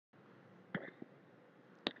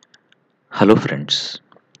Hello friends,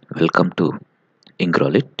 welcome to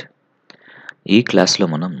ఇంగ్రోలిట్. ఈ క్లాస్లో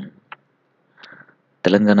మనం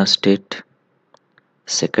Telangana state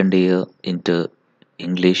second year inter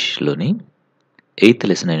ఇంగ్లీష్లోని 8th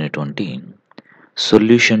lesson అయినటువంటి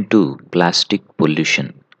సొల్యూషన్ టు ప్లాస్టిక్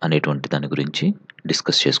పొల్యూషన్ అనేటువంటి దాని గురించి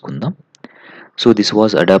డిస్కస్ చేసుకుందాం. So this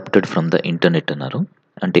was adapted from the internet అన్నారు.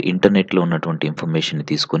 అంటే ఇంటర్నెట్లో ఉన్నటువంటి ఇన్ఫర్మేషన్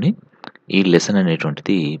తీసుకొని ఈ లెసన్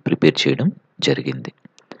అనేటువంటిది ప్రిపేర్ చేయడం జరిగింది.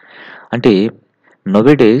 అంటే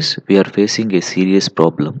nowadays we are facing a serious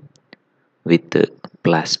problem with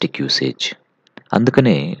plastic usage.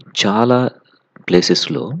 అందుకనే చాలా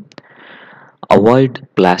ప్లేసెస్లో అవాయిడ్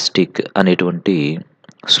ప్లాస్టిక్ అనేటువంటి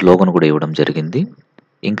స్లోగన్ కూడా ఇవ్వడం జరిగింది.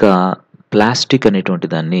 ఇంకా ప్లాస్టిక్ అనేటువంటి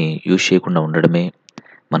దాన్ని యూజ్ చేయకుండా ఉండడమే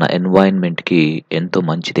మన ఎన్వైరన్మెంట్కి ఎంతో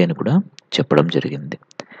మంచిది అని కూడా చెప్పడం జరిగింది.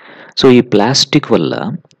 సో ఈ ప్లాస్టిక్ వల్ల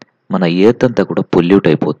మన ఎర్త్ అంతా కూడా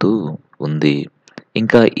పొల్యూట్ అయిపోతూ ఉంది.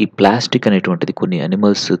 ఇంకా ఈ ప్లాస్టిక్ అనేటువంటిది కొన్ని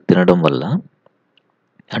యానిమల్స్ తినడం వల్ల,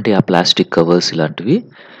 అంటే ఆ ప్లాస్టిక్ కవర్స్ ఇలాంటివి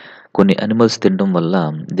కొన్ని యానిమల్స్ తినడం వల్ల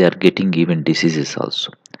they are getting even diseases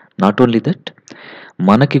also. Not only that,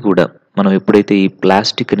 మనకి కూడా మనం ఎప్పుడైతే ఈ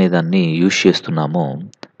ప్లాస్టిక్ అనే దాన్ని యూజ్ చేస్తున్నామో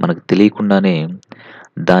మనకు తెలియకుండానే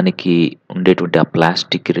దానికి ఉండేటువంటి ఆ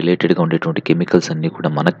ప్లాస్టిక్ రిలేటెడ్గా ఉండేటువంటి కెమికల్స్ అన్నీ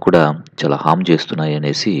కూడా మనకు కూడా చాలా హామ్ చేస్తున్నాయి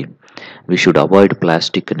అనేసి వి షుడ్ అవాయిడ్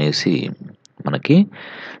ప్లాస్టిక్ అనేసి మనకి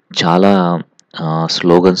చాలా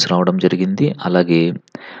స్లోగన్స్ రావడం జరిగింది. అలాగే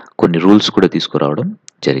కొన్ని రూల్స్ కూడా తీసుకురావడం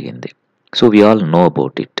జరిగింది. So we all know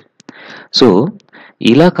about it. So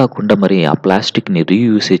ఇలా కాకుండా మరి ఆ ప్లాస్టిక్ని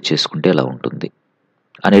రీయూసేజ్ చేసుకుంటే ఎలా ఉంటుంది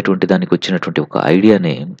అనేటువంటి దానికి వచ్చినటువంటి ఒక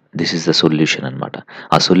ఐడియానే దిస్ ఈజ్ ద సొల్యూషన్ అనమాట.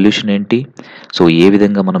 ఆ సొల్యూషన్ ఏంటి? సో ఏ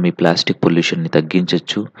విధంగా మనం ఈ ప్లాస్టిక్ పొల్యూషన్ని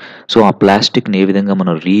తగ్గించవచ్చు, సో ఆ ప్లాస్టిక్ని ఏ విధంగా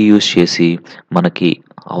మనం రీయూజ్ చేసి మనకి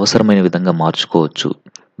అవసరమైన విధంగా మార్చుకోవచ్చు,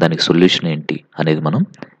 దానికి సొల్యూషన్ ఏంటి అనేది మనం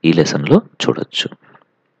ఈ లెసన్లో చూడొచ్చు.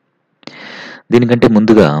 దీనికంటే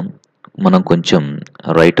ముందుగా మనం కొంచెం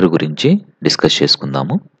రైటర్ గురించి డిస్కస్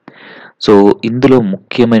చేసుకుందాము. సో ఇందులో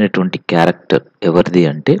ముఖ్యమైనటువంటి క్యారెక్టర్ ఎవరిది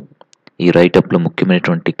అంటే, ఈ రైటప్లో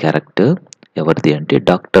ముఖ్యమైనటువంటి క్యారెక్టర్ ఎవరిది అంటే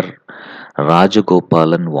డాక్టర్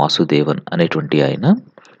రాజగోపాలన్ వాసుదేవన్ అనేటువంటి ఆయన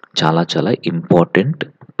చాలా చాలా ఇంపార్టెంట్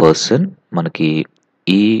పర్సన్ మనకి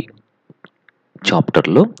ఈ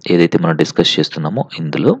చాప్టర్లో ఏదైతే మనం డిస్కస్ చేస్తున్నామో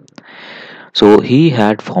ఇందులో. So he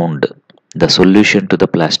had found the solution to the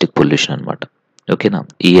plastic pollution అనమాట. ఓకేనా,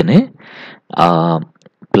 ఈయనే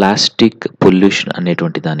ప్లాస్టిక్ పొల్యూషన్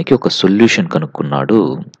అనేటువంటి దానికి ఒక సొల్యూషన్ కనుక్కున్నాడు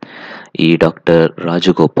ఈ డాక్టర్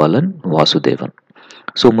రాజగోపాలన్ వాసుదేవన్.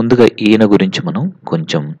 సో ముందుగా ఈయన గురించి మనం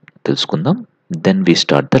కొంచెం తెలుసుకుందాం, then we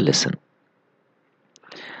start the lesson.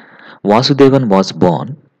 Vasudevan was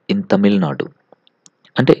Born in Tamil Nadu.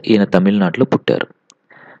 అంటే ఈయన తమిళనాడులో పుట్టారు.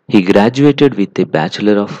 He graduated with a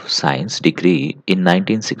bachelor of science degree in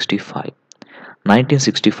 1965.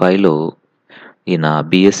 1965లో ఈయన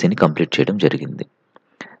బీఎస్సీని కంప్లీట్ చేయడం జరిగింది.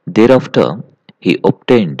 There after he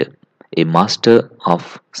ఒబ్టైన్డ్ A master of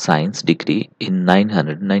science degree in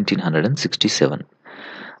 1967.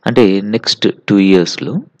 అంటే నెక్స్ట్ 2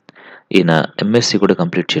 yearsలో ఈయన ఎంఎస్సి కూడా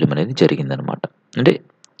కంప్లీట్ చేయడం అనేది జరిగిందనమాట. అంటే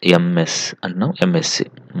ఎంఎస్ అన్నాం, MSc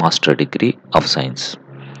master degree of science.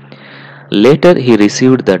 Later he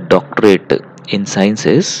received the doctorate in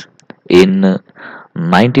sciences in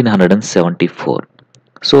 1974.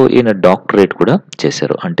 So ఈయన డాక్టరేట్ కూడా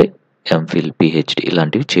చేశారు, అంటే ఎంఫిల్, పిహెచ్డి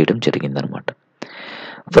ఇలాంటివి చేయడం జరిగిందనమాట.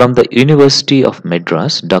 From the university of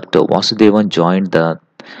Madras doctor Vasudevan joined the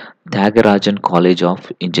Thyagarajan college of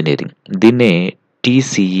engineering. దీన్నే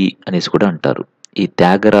టీసీఈ అనేసి కూడా అంటారు. ఈ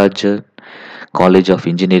త్యాగరాజన్ కాలేజ్ ఆఫ్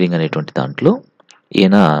ఇంజనీరింగ్ అనేటువంటి దాంట్లో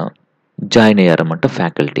ఈయన join అయ్యారన్నమాట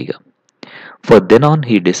ఫ్యాకల్టీగా. For then on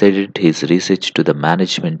he decided his research to the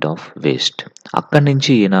management of waste. అక్కడి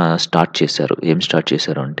నుంచి ఈయన స్టార్ట్ చేశారు. ఏం స్టార్ట్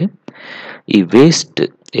చేశారు అంటే, ఈ వేస్ట్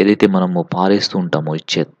ఏదైతే మనము పారేస్తూ ఉంటామో, ఈ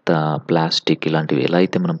చెత్త, ప్లాస్టిక్ ఇలాంటివి ఎలా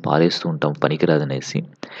అయితే మనం పారేస్తూ ఉంటాం పనికిరాదనేసి,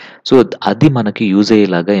 సో అది మనకి యూజ్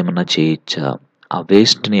అయ్యేలాగా ఏమన్నా చేయొచ్చా, ఆ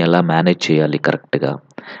వేస్ట్ని ఎలా మేనేజ్ చేయాలి కరెక్ట్గా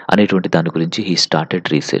అనేటువంటి దాని గురించి he started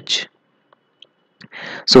research.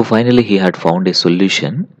 So finally he had found a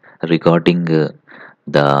solution regarding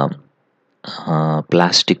the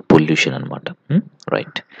plastic pollution అనమాట.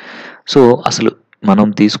 రైట్. సో అసలు మనం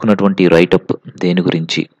తీసుకున్నటువంటి రైటప్ దేని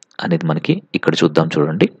గురించి అనేది మనకి ఇక్కడ చూద్దాం.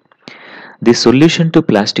 చూడండి, the solution to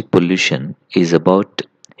plastic pollution is about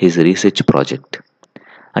his research project.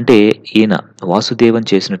 అంటే ఈయన వాసుదేవన్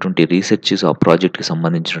చేసినటువంటి రీసెర్చ్, ఆ ప్రాజెక్ట్కి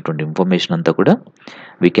సంబంధించినటువంటి ఇన్ఫర్మేషన్ అంతా కూడా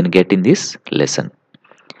we can get in this lesson.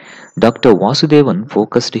 Doctor Vasudevan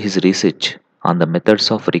focused his research on the methods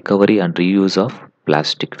of recovery and reuse of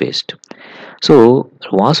plastic waste. So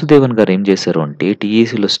Vasudevan గారు ఏం చేశారు అంటే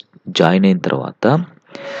టీఈసీలో జాయిన్ అయిన తర్వాత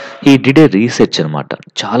హీ డిడ్ ఏ రీసెర్చ్ అనమాట.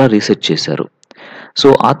 చాలా రీసెర్చ్ చేశారు.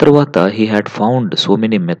 సో, ఆ తర్వాత he had found so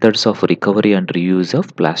many methods of recovery and reuse of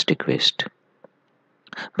plastic waste.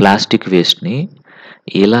 Plastic వేస్ట్‌ని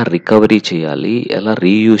ఎలా రికవరీ చేయాలి, ఎలా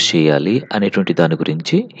రీయూజ్ చేయాలి అనేటువంటి దాని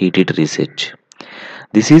గురించి he did research.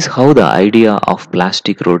 This is how the idea of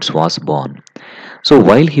plastic roads was Born. So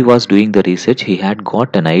while he was doing the research, he had got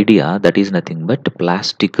an idea that is nothing but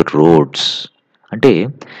plastic roads. అంటే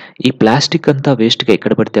ఈ plastic అంతా వేస్ట్‌గా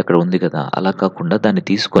ఎక్కడ పడితే అక్కడ ఉంది కదా! అలా కాకుండా దాన్ని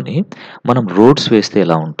తీసుకొని మనం రోడ్స్ వేస్తే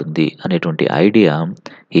ఎలా ఉంటుంది అనేటువంటి idea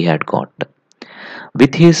he had got.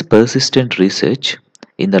 With his persistent research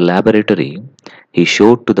in the laboratory, he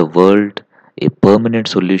showed to the world a permanent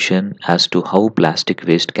solution as to how plastic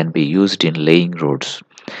waste can be used in laying roads.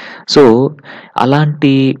 So,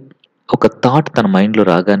 అలాంటి ఒక thought తన మైండ్‌లో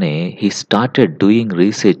రాగానే he started doing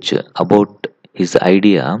research about his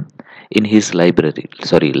idea in his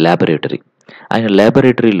laboratory. ఆయన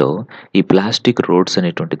ల్యాబొరేటరీలో ఈ plastic roads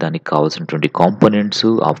అనేటువంటి దానికి కావాల్సినటువంటి కాంపోనెంట్స్,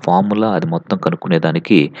 ఆ ఫార్ములా అది మొత్తం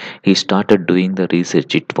కనుక్కునేదానికి he started doing the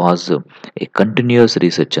research. It was a continuous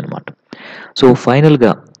research అనమాట. సో,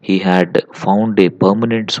 ఫైనల్‌గా he had found a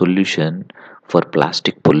permanent solution for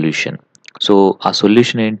plastic pollution. So, ఆ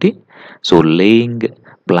సొల్యూషన్ ఏంటి? So, laying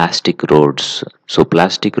plastic roads. So,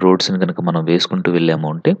 plastic రోడ్స్‌ని గనక మనం వేసుకుంటూ వెళ్ళాము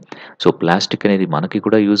అంటే, సో, ప్లాస్టిక్ అనేది మనకి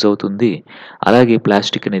కూడా యూజ్ అవుతుంది. అలాగే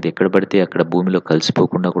ప్లాస్టిక్ అనేది ఎక్కడ పడితే అక్కడ భూమిలో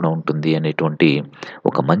కలిసిపోకుండా కూడా ఉంటుంది అనేటువంటి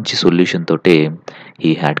ఒక మంచి సొల్యూషన్ తోటే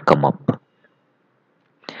he had come up.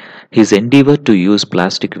 His endeavor to use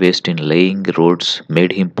plastic waste in laying roads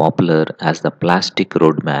made him popular as the plastic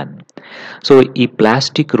roadman. So, ఈ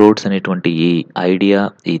ప్లాస్టిక్ రోడ్స్ అనేటువంటి ఈ ఐడియా,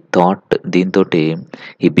 ఈ thought దీంతోటే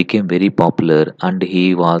he became very popular and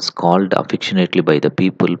he was called affectionately by the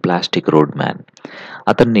people plastic road man.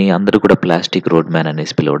 అతన్ని అందరూ కూడా plastic road man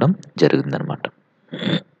అనేసి పిలవడం జరిగిందనమాట.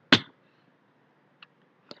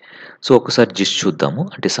 సో, ఒకసారి జిస్ట్ చూద్దాము,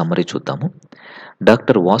 అంటే సమ్మరీ చూద్దాము.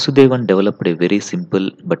 Doctor Vasudevan developed a very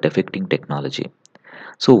simple but effecting technology.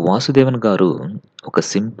 So, Vasudevan గారు ఒక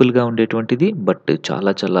సింపుల్‌గా ఉండేటువంటిది బట్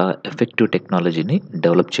చాలా చాలా ఎఫెక్టివ్ టెక్నాలజీని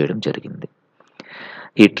డెవలప్ చేయడం జరిగింది.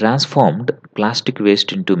 He transformed plastic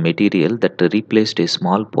waste into material that replaced a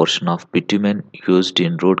small portion of బిట్యుమెన్ used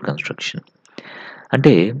in road construction.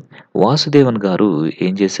 అంటే వాసుదేవన్ గారు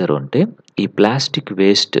ఏం చేశారు అంటే, ఈ ప్లాస్టిక్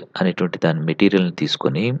వేస్ట్ అనేటువంటి దాని మెటీరియల్‌ని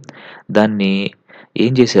తీసుకొని దాన్ని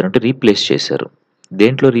ఏం చేశారంటే రీప్లేస్ చేశారు.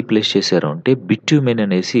 దేంట్లో రీప్లేస్ చేశారు అంటే బిట్యుమెన్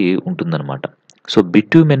అనేసి ఉంటుందన్నమాట. సో,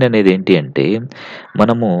 బిట్యుమెన్ అనేది ఏంటి అంటే,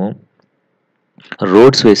 మనము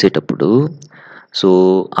రోడ్స్ వేసేటప్పుడు సో,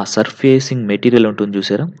 ఆ సర్ఫేసింగ్ మెటీరియల్ ఉంటుంది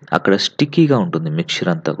చూసారా? అక్కడ స్టిక్కీగా ఉంటుంది మిక్స్చర్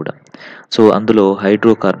అంతా కూడా. సో, అందులో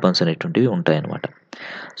హైడ్రోకార్బన్స్ అనేటువంటివి ఉంటాయన్నమాట.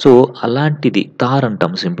 సో, అలాంటిది తార్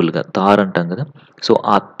అంటాం, సింపుల్‌గా తార్ అంటాం కదా! సో,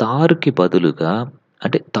 ఆ తారుకి బదులుగా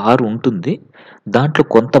అంటే తారు ఉంటుంది. దాంట్లో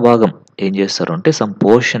కొంత భాగం ఏం చేస్తారు అంటే సమ్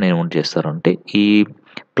పోర్షన్ ఏమౌంట్ చేస్తారు అంటే ఈ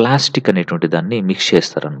ప్లాస్టిక్ అనేటువంటి దాన్ని మిక్స్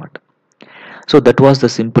చేస్తారనమాట. So, that was the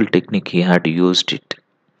simple technique he had used it.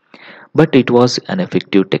 But it was an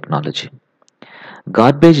effective technology.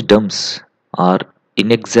 Garbage dumps are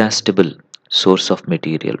inexhaustible source of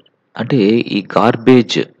material. అంటే ఈ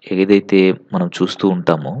గార్బేజ్ ఏదైతే మనం చూస్తూ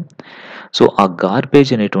ఉంటామో, సో, ఆ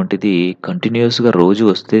గార్బేజ్ అనేటువంటిది కంటిన్యూయస్‌గా రోజు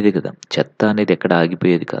వస్తేది కదా! చెత్త అనేది ఎక్కడ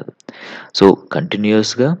ఆగిపోయేది కాదు. సో,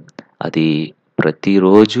 కంటిన్యూయస్‌గా అది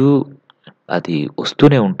ప్రతిరోజు అది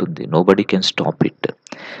వస్తూనే ఉంటుంది. Nobody can stop it.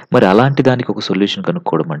 మరి అలాంటి దానికి ఒక సొల్యూషన్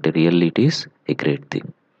కనుక్కోవడం అంటే really it is a great thing.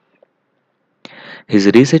 His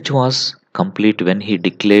research was complete when he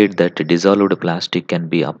declared that dissolved plastic can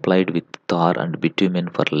be applied with tar and bitumen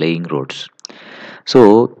for laying roads. So,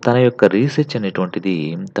 తన యొక్క research అనేటువంటిది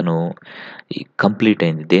తను కంప్లీట్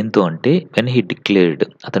అయింది. దేంతో అంటే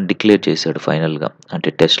అతను డిక్లేర్ చేశాడు ఫైనల్‌గా. అంటే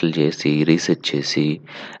టెస్టులు చేసి, రీసెర్చ్ చేసి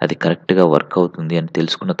అది కరెక్ట్‌గా వర్క్ అవుతుంది అని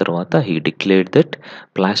తెలుసుకున్న తర్వాత he declared that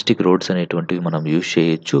plastic roads అనేటువంటివి మనం యూజ్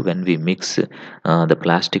చేయొచ్చు when we mix the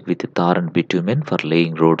plastic with tar and బిట్యుమెన్ for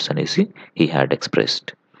laying roads అనేసి he had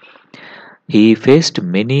expressed. He faced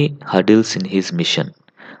many hurdles in his machine.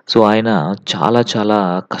 So, ఆయన చాలా చాలా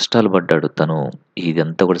కష్టాలు పడ్డాడు తను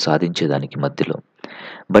ఇదంతా కూడా సాధించేదానికి మధ్యలో.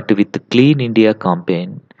 But with clean India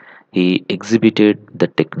campaign he exhibited the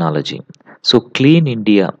technology. So, clean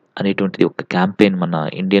India అనేటువంటిది ఒక క్యాంపెయిన్ మన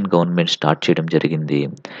ఇండియన్ గవర్నమెంట్ స్టార్ట్ చేయడం జరిగింది.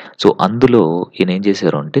 సో, అందులో ఈయన ఏం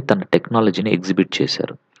చేశారు అంటే తన టెక్నాలజీని ఎగ్జిబిట్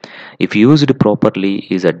చేశారు. If used properly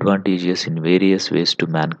is advantageous in various ways to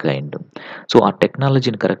mankind. So, ఆ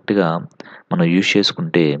టెక్నాలజీని కరెక్ట్‌గా మనం యూజ్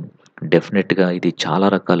చేసుకుంటే డెఫినెట్‌గా ఇది చాలా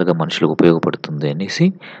రకాలుగా మనుషులకు ఉపయోగపడుతుంది అనేసి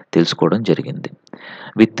తెలుసుకోవడం జరిగింది.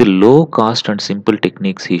 విత్ లో cost and simple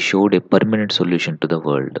techniques he showed a permanent solution to the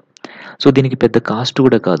world. So, దీనికి పెద్ద కాస్ట్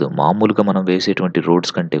కూడా కాదు. మామూలుగా మనం వేసేటువంటి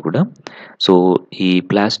రోడ్స్ కంటే కూడా సో, ఈ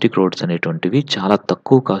ప్లాస్టిక్ రోడ్స్ అనేటువంటివి చాలా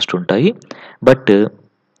తక్కువ కాస్ట్ ఉంటాయి. బట్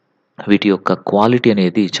వీటి యొక్క క్వాలిటీ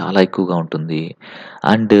అనేది చాలా ఎక్కువగా ఉంటుంది.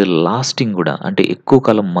 అండ్ లాస్టింగ్ గూడా అంటే ఎక్కువ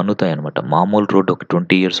కాలం మన్నుతాయన్నమాట. మామూలు రోడ్ ఒక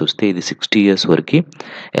 20 ఇయర్స్ వస్తే ఇది 60 ఇయర్స్ వరకి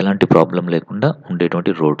ఎలాంటి ప్రాబ్లమ్ లేకుండా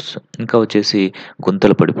ఉండేటువంటి రోడ్స్. ఇంకా వచ్చేసి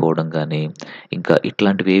గుంతలు పడిపోవడం గానీ, ఇంకా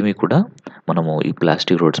ఇట్లాంటివేమీ కూడా మనము ఈ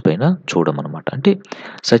ప్లాస్టిక్ రోడ్స్ పైన చూడమనమాట. అంటే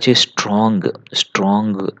సచ్ ఏ స్ట్రాంగ్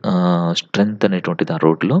స్ట్రెంత్ అనేటువంటిది ఆ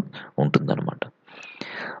రోడ్‌లో ఉంటుందనమాట.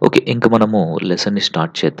 ఓకే. ఇంక మనము లెసన్‌ని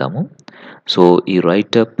స్టార్ట్ చేద్దాము. సో, ఈ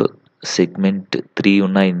రైట్ అప్ సెగ్మెంట్ 3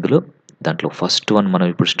 ఉన్నాయి ఇందులో. దాంట్లో ఫస్ట్ వన్ మనం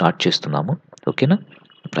ఇప్పుడు స్టార్ట్ చేస్తున్నాము. ఓకేనా?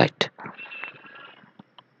 Right.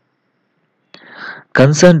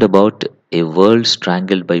 Concerned about a world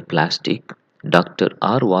strangled by plastic, Dr.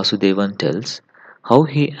 R. Vasudevan tells how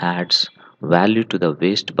he adds value to the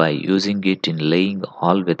waste by using it in laying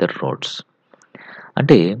all-weather roads.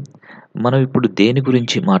 అంటే మనం ఇప్పుడు దేని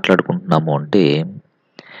గురించి మాట్లాడుకుంటున్నాము అంటే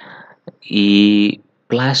ఈ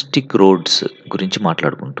ప్లాస్టిక్ రోడ్స్ గురించి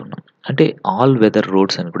మాట్లాడుకుంటున్నాం. అంటే ఆల్ వెదర్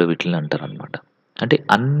రోడ్స్ అని కూడా వీటిల్ని అంటారనమాట. అంటే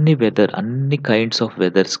అన్ని కైండ్స్ ఆఫ్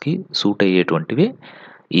వెదర్స్‌కి సూట్ అయ్యేటువంటివే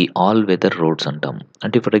ఈ ఆల్ వెదర్ రోడ్స్ అంటాం.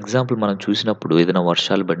 అంటే ఫర్ ఎగ్జాంపుల్ మనం చూసినప్పుడు ఏదైనా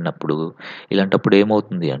వర్షాలు పడినప్పుడు ఇలాంటప్పుడు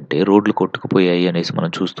ఏమవుతుంది అంటే రోడ్లు కొట్టుకుపోయాయి అనేసి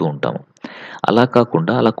మనం చూస్తూ ఉంటాము. అలా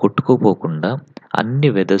కాకుండా అలా కొట్టుకుపోకుండా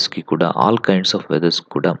అన్ని వెదర్స్‌కి కూడా ఆల్ కైండ్స్ ఆఫ్ వెదర్స్‌కి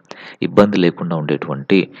కూడా ఇబ్బంది లేకుండా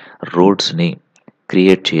ఉండేటువంటి రోడ్స్‌ని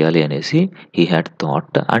క్రియేట్ చేయాలి అనేసి he had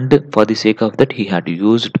thought and for the sake of that he had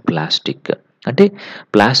used plastic. అంటే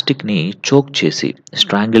ప్లాస్టిక్‌ని చోక్ చేసి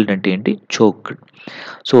స్ట్రాంగిల్డ్ అంటే ఏంటి? చోక్డ్.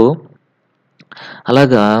 సో,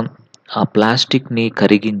 అలాగా ఆ ప్లాస్టిక్‌ని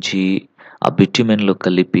కరిగించి ఆ బిట్యుమెన్‌లో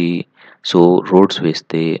కలిపి సో, రోడ్స్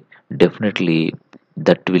వేస్తే definitely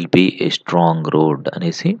that will be a strong road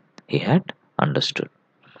అనేసి he had understood.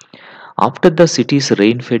 After the city's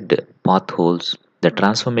rain-fed potholes, the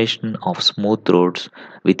transformation of smooth roads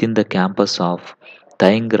within the campus of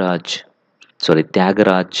Thayangaraj,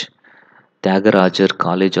 Tyagarajar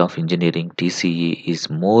College of Engineering (TCE) is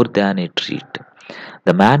more than a treat.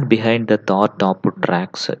 The man behind the Thor-topped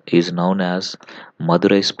tracks is known as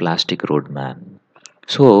Madurai's Plastic Road Man.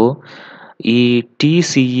 So, ఈ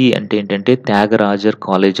టీసీఈ అంటే ఏంటంటే త్యాగరాజర్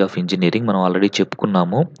college of engineering మనం already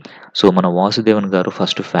చెప్పుకున్నాము. So, మన వాసుదేవన్ గారు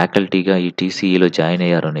first ఫ్యాకల్టీగా ఈ టీసీఈలో join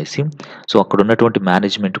అయ్యారు అనేసి. సో, అక్కడ ఉన్నటువంటి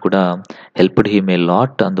మేనేజ్మెంట్ కూడా హెల్ప్డ్ హిమ్ ఏ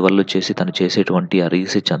లాట్. అందువల్ల వచ్చేసి తను చేసేటువంటి ఆ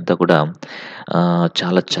రీసెర్చ్ అంతా కూడా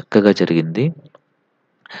చాలా చక్కగా జరిగింది.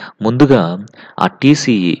 ముందుగా ఆ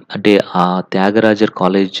టీసీఈ అంటే ఆ త్యాగరాజర్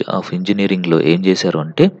కాలేజ్ ఆఫ్ ఇంజినీరింగ్‌లో ఏం చేశారు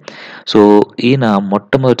అంటే, సో, ఈయన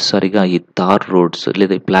మొట్టమొదటిసారిగా ఈ తార్ రోడ్స్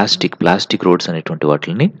లేదా ఈ ప్లాస్టిక్ రోడ్స్ అనేటువంటి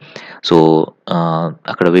వాటిల్ని సో,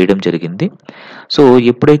 అక్కడ వేయడం జరిగింది. సో,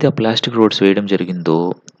 ఎప్పుడైతే ఆ ప్లాస్టిక్ రోడ్స్ వేయడం జరిగిందో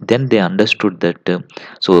then they understood that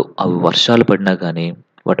so, అవి వర్షాలు పడినా గానీ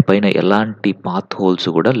వాటిపైన ఎలాంటి పోత్ హోల్స్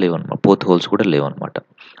కూడా లేవనమాట.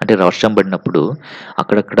 అంటే వర్షం పడినప్పుడు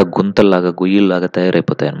అక్కడక్కడ గుంతల్లాగా, గుయ్యల్లాగా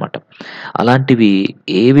తయారైపోతాయన్నమాట. అలాంటివి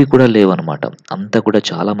ఏవి కూడా లేవనమాట. అంతా కూడా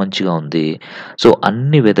చాలా మంచిగా ఉంది. సో,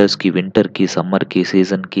 అన్ని వెదర్స్‌కి వింటర్‌కి, సమ్మర్‌కి,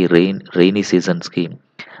 సీజన్‌కి, రెయినీ సీజన్స్‌కి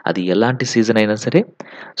అది ఎలాంటి సీజన్ అయినా సరే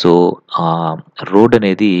సో, రోడ్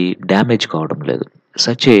అనేది డ్యామేజ్ కావడం లేదు.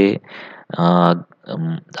 సచ్ ఏ ఆహ్,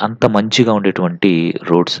 అంత మంచిగా ఉండేటువంటి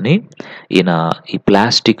రోడ్స్‌ని ఈయన ఈ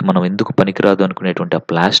ప్లాస్టిక్ మనం ఎందుకు పనికిరాదు అనుకునేటువంటి ఆ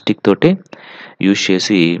ప్లాస్టిక్ తోటే యూజ్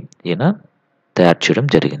చేసి ఈయన తయారు చేయడం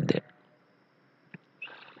జరిగింది.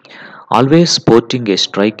 ఆల్వేస్ స్పోర్టింగ్ ఏ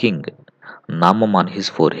స్ట్రైకింగ్ నామం ఆన్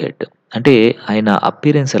హిస్ ఫోర్‌హెడ్. అంటే ఆయన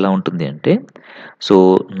అపియరెన్స్ ఎలా ఉంటుంది అంటే, సో,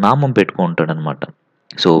 నామం పెట్టుకుంటాడనమాట.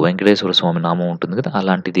 సో, వెంకటేశ్వర స్వామి నామం ఉంటుంది కదా!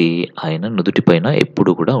 అలాంటిది ఆయన నుదుటి పైన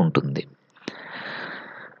ఎప్పుడు కూడా ఉంటుంది.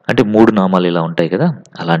 అంటే 3 నామాలు ఇలా ఉంటాయి కదా!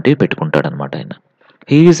 అలాంటివి పెట్టుకుంటాడనమాట ఆయన.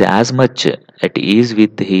 He is as much at is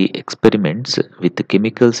with he experiments with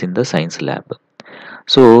chemicals in the science lab.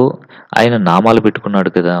 So, ఆయన నామాలు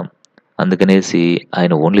పెట్టుకున్నాడు కదా! అందుకనేసి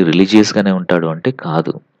ఆయన ఓన్లీ రిలీజియస్‌గానే ఉంటాడు అంటే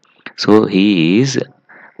కాదు. So, he is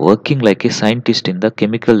working like A scientist in the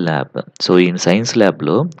chemical lab. So, ఈయన సైన్స్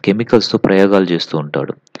ల్యాబ్‌లో కెమికల్స్‌తో ప్రయోగాలు చేస్తూ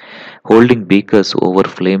ఉంటాడు. Holding beakers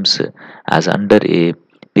over flames as under A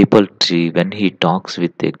people tree when he talks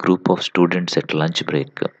with a group of students at lunch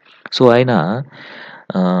break. So, ఆయన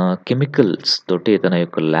chemicals తోటి తన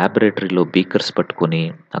యొక్క ల్యాబొరేటరీలో beakers పట్టుకొని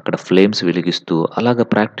అక్కడ ఫ్లేమ్స్ వెలిగిస్తూ అలాగా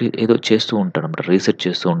ఏదో చేస్తూ ఉంటాడన్నమాట. రీసెర్చ్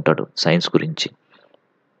చేస్తూ ఉంటాడు సైన్స్ గురించి.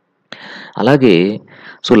 అలాగే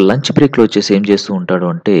లంచ్ బ్రేక్‌లో వచ్చేసి ఏం చేస్తూ ఉంటాడు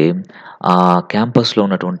అంటే, క్యాంపస్‌లో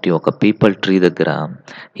ఉన్నటువంటి ఒక పీపల్ ట్రీ దగ్గర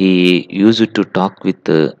he used to talk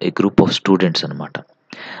with a group of students అనమాట.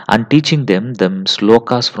 And teaching them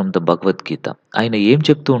shlokas from the Bhagavad Gita. ఆయన ఏం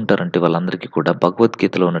చెప్తూ ఉంటారంటే వాళ్ళందరికీ కూడా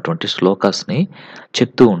భగవద్గీతలో ఉన్నటువంటి శ్లోకాస్‌ని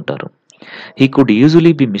చెప్తూ ఉంటారు. He could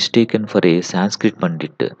usually B mistaken for a Sanskrit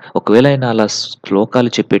Pandit. ఒకవేళ ఆయన అలా శ్లోకాలు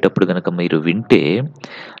చెప్పేటప్పుడు గనక మీరు వింటే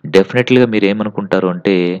డెఫినెట్‌లీగా మీరేమనుకుంటారు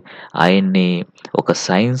అంటే ఆయన్ని ఒక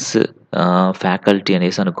సైన్స్ ఫ్యాకల్టీ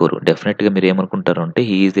అనేసి అనుకోరు. డెఫినెట్‌గా మీరేమనుకుంటారు అంటే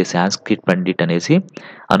he is a Sanskrit Pandit అనేసి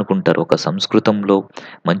అనుకుంటారు. ఒక సంస్కృతంలో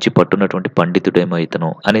మంచి పట్టున్నటువంటి పండితుడేమో ఇతను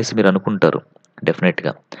అనేసి మీరనుకుంటారు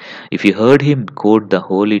డెఫినెట్‌గా. If you heard him coat the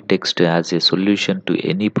Holi text as a solution to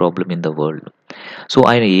any problem in the world.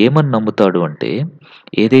 ఆయన ఏమని నమ్ముతాడు అంటే,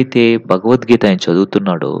 ఏదైతే భగవద్గీత ఆయన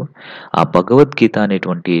చదువుతున్నాడో, ఆ భగవద్గీత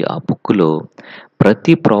అనేటువంటి ఆ బుక్కులో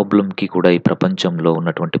ప్రతి ప్రాబ్లమ్‌కి కూడా ఈ ప్రపంచంలో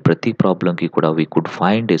ఉన్నటువంటి ప్రతి ప్రాబ్లమ్‌కి కూడా we could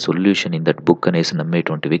find a solution in that book అనేసి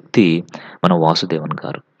నమ్మేటువంటి వ్యక్తి మన వాసుదేవన్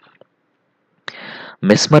గారు.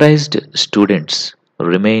 Mesmerised students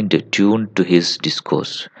remained tuned to his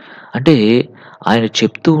discourse. అంటే ఆయన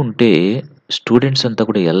చెప్తూ ఉంటే స్టూడెంట్స్ అంతా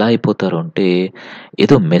కూడా ఎలా అయిపోతారు అంటే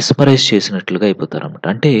ఏదో మెస్మరైజ్ చేసినట్లుగా అయిపోతారనమాట.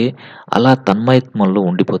 అంటే అలా తన్మయత్వంలో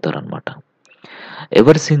ఉండిపోతారనమాట.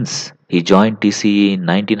 Ever since he joined TCE in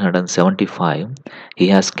 1975, he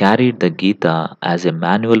has carried the Gita as a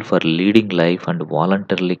manual for leading life and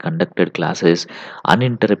voluntarily conducted classes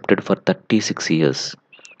uninterrupted for 36 years.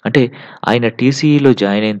 అంటే ఆయన టీసీఈలో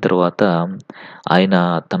జాయిన్ అయిన తర్వాత ఆయన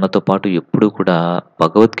తనతో పాటు ఎప్పుడూ కూడా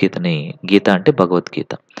భగవద్గీతని గీత అంటే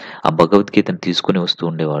భగవద్గీత. ఆ భగవద్గీతని తీసుకొని వస్తూ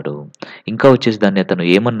ఉండేవాడు. ఇంకా వచ్చేసి దాన్ని అతను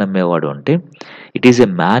ఏమని నమ్మేవాడు అంటే it is a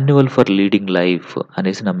manual for leading life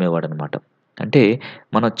అనేసి నమ్మేవాడనమాట. అంటే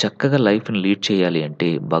మనం చక్కగా లైఫ్‌ని లీడ్ చేయాలి అంటే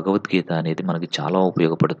భగవద్గీత అనేది మనకి చాలా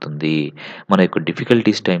ఉపయోగపడుతుంది. మన యొక్క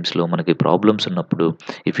డిఫికల్టీస్ టైమ్స్‌లో మనకి ప్రాబ్లమ్స్ ఉన్నప్పుడు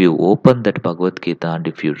if you open that Bhagavad Gita and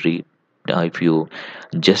if you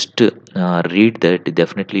just read that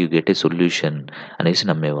definitely you get a solution అనేసి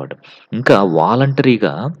నమ్మేవాడు. ఇంకా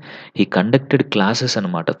వాలంటరీగా హి కండక్టెడ్ క్లాసెస్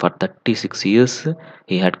అనమాట. For 36 years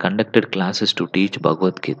he had conducted classes to teach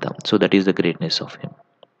Bhagavad Gita. That is the greatness of him.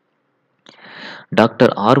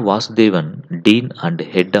 Doctor are Vasudevan Deen and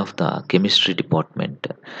head of the chemistry department.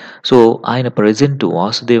 ఆయన present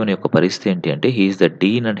Vasudevan యొక్క పరిస్థితి ఏంటి అంటే he is the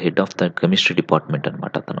Deen and head of the chemistry department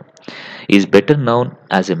అనమాట అతను. Is better noun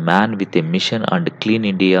as a man with a machine and clean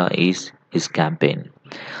India is his campaign.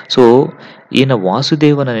 So ఈయన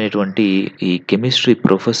వాసుదేవన్ అనేటువంటి ఈ కెమిస్ట్రీ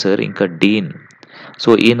ప్రొఫెసర్ ఇంకా డీన్.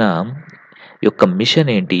 ఈయన యొక్క మిషన్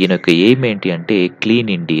ఏంటి? ఈయన యొక్క ఎయిమ్ ఏంటి అంటే క్లీన్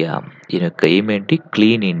ఇండియా. ఈయన యొక్క ఎయిమ్ ఏంటి?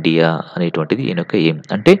 క్లీన్ ఇండియా అనేటువంటిది ఈయన యొక్క ఎయిమ్.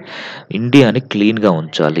 అంటే ఇండియాని క్లీన్‌గా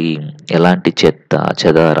ఉంచాలి. ఎలాంటి చెత్త,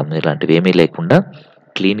 చెదారం ఇలాంటివి ఏమీ లేకుండా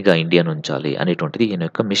క్లీన్‌గా ఇండియాని ఉంచాలి అనేటువంటిది ఈయన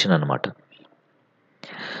యొక్క మిషన్ అనమాట.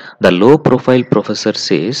 The low profile professor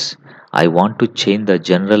says I want to change the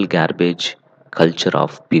general garbage culture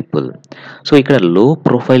of people. ఇక్కడ లో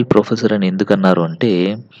ప్రొఫైల్ ప్రొఫెసర్ అని ఎందుకన్నారు అంటే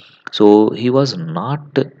he was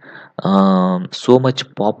not so much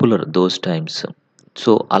popular those times.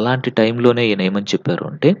 అలాంటి టైంలోనే ఈయన ఏమని చెప్పారు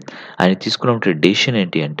అంటే ఆయన తీసుకున్నటువంటి డెసిషన్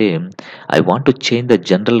ఏంటి అంటే I want to change the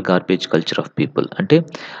general garbage culture of people. అంటే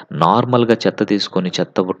నార్మల్‌గా చెత్త తీసుకొని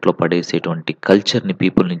చెత్త బుట్టలో పడేసేటువంటి కల్చర్‌ని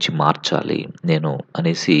పీపుల్ నుంచి మార్చాలి నేను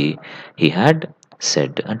అనేసి హి హ్యాడ్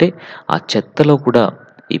సెడ్. అంటే ఆ చెత్తలో కూడా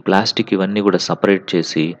ఈ ప్లాస్టిక్ ఇవన్నీ కూడా సెపరేట్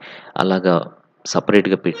చేసి అలాగా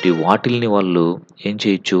సెపరేట్‌గా పెట్టి వాటిల్ని వాళ్ళు ఏం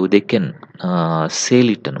చేయొచ్చు దే కెన్ సేల్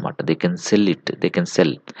ఇట్ అనమాట. They can sell it. They can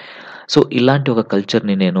sell. ఇలాంటి ఒక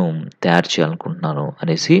కల్చర్‌ని నేను తయారు చేయాలనుకుంటున్నాను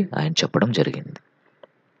అనేసి ఆయన చెప్పడం జరిగింది.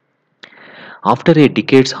 ఆఫ్టర్ ఏ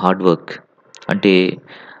డికేడ్స్ హార్డ్ వర్క్ అంటే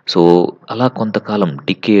సో అలా కొంతకాలం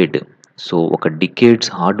డికేడ్ ఒక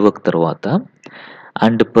డికేడ్స్ హార్డ్ వర్క్ తర్వాత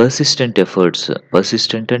అండ్ పర్సిస్టెంట్ ఎఫర్ట్స్.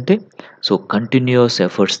 పర్సిస్టెంట్ అంటే కంటిన్యూయస్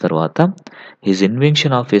ఎఫర్ట్స్ తర్వాత his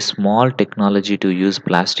invention of a small technology to use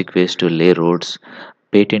plastic waste to లే roads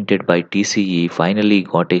patented by TCE finally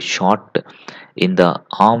got a shot in the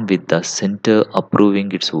arm with the center approving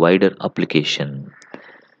its wider application.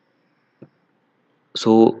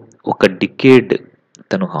 ఒక decade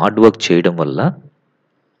తను hard work చేయడం వల్ల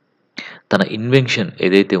తన invention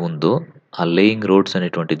ఏదైతే ఉందో ఆ laying roads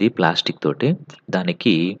అనేటువంటిది ప్లాస్టిక్ తోటి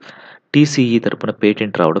దానికి TCE తరపున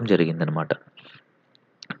పేటెంట్ రావడం జరిగిందనమాట.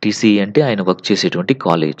 TCE అంటే ఆయన వర్క్ చేసేటువంటి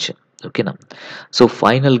కాలేజ్. ఓకేనా.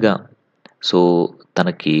 ఫైనల్‌గా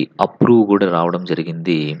తనకి అప్రూవ్ కూడా రావడం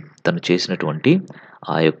జరిగింది. తను చేసినటువంటి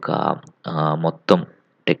ఆ యొక్క మొత్తం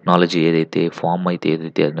టెక్నాలజీ ఏదైతే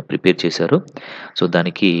ఆయన ప్రిపేర్ చేశారో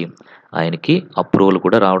దానికి ఆయనకి అప్రూవల్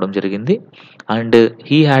కూడా రావడం జరిగింది. And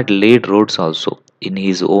he had laid roads also. In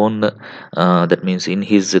his own that means in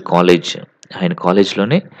his college, ఆయన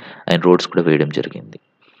కాలేజ్‌లోనే ఆయన రోడ్స్ కూడా వేయడం జరిగింది.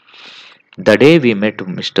 The day we met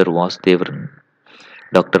mister Vasudevan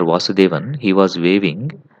Dr. Vasudevan, he was waving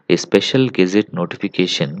a special gazette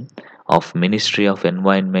notification of Ministry of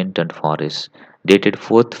Environment and Forests dated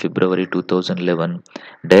 4th February 2011,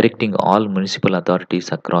 directing all municipal authorities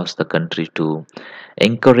across the country to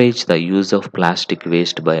encourage the use of plastic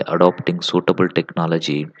waste by adopting suitable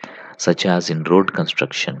technology such as in road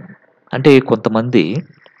construction. అంటే కొంతమంది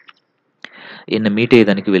ఈయన meet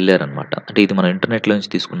అయ్యేదానికి వెళ్ళారనమాట. అంటే ఇది మనం ఇంటర్నెట్‌లో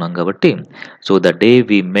నుంచి తీసుకున్నాం కాబట్టి, so the day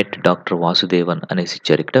we met doctor Vasudevan అనేసి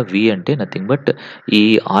ఇచ్చారు. ఇక్కడ వి అంటే నథింగ్ బట్ ఈ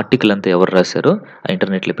ఆర్టికల్ అంతా ఎవరు రాసారో ఆ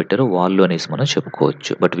ఇంటర్నెట్‌లో పెట్టారో వాళ్ళు అనేసి మనం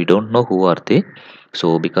చెప్పుకోవచ్చు. But we don't know who are they. So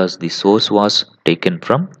because the source was taken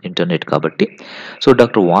from internet కాబట్టి, సో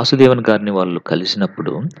డాక్టర్ వాసుదేవన్ గారిని వాళ్ళు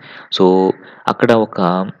కలిసినప్పుడు, సో అక్కడ ఒక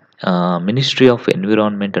ministry of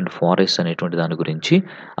environment and forest అనేటువంటి దాని గురించి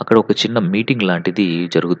అక్కడ ఒక చిన్న మీటింగ్ లాంటిది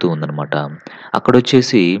జరుగుతూ ఉందనమాట.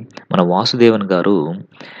 అక్కడొచ్చేసి మన వాసుదేవన్ గారు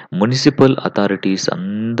మునిసిపల్ అథారిటీస్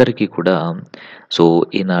అందరికీ కూడా సో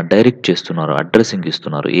ఈయన డైరెక్ట్ చేస్తున్నారు, అడ్రసింగ్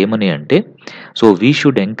ఇస్తున్నారు. ఏమని అంటే, so we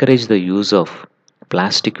should encourage the use of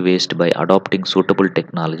plastic waste by adapting suitable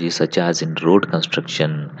technology such as in road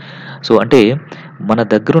construction. So అంటే మన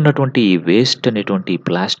దగ్గర ఉన్నటువంటి ఈ వేస్ట్ అనేటువంటి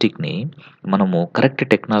ప్లాస్టిక్‌ని మనము కరెక్ట్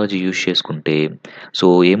టెక్నాలజీ యూజ్ చేసుకుంటే, సో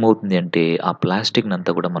ఏమవుతుంది అంటే ఆ ప్లాస్టిక్‌ని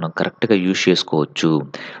అంతా కూడా మనం కరెక్ట్‌గా యూజ్ చేసుకోవచ్చు.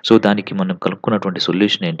 సో దానికి మనం కనుక్కున్నటువంటి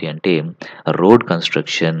సొల్యూషన్ ఏంటి అంటే రోడ్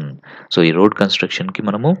కన్స్ట్రక్షన్. సో ఈ రోడ్ కన్స్ట్రక్షన్‌కి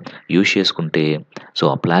మనము యూజ్ చేసుకుంటే సో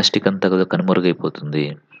ఆ ప్లాస్టిక్ అంతా కూడా కనుమరుగైపోతుంది.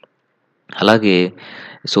 అలాగే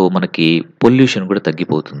సో మనకి పొల్యూషన్ కూడా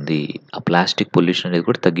తగ్గిపోతుంది. ఆ ప్లాస్టిక్ పొల్యూషన్ అనేది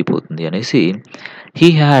కూడా తగ్గిపోతుంది అనేసి హీ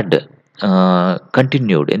హ్యాడ్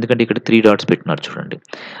కంటిన్యూడ్. ఎందుకంటే ఇక్కడ 3 డాట్స్ పెట్టినారు చూడండి.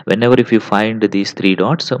 Whenever if you find these 3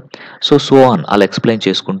 dots so on అలా ఎక్స్‌ప్లెయిన్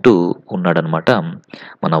చేసుకుంటూ ఉన్నాడనమాట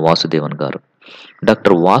మన వాసుదేవన్ గారు.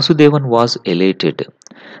 Doctor Vasudevan was ఎలేటెడ్.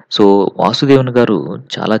 So Vasudevan గారు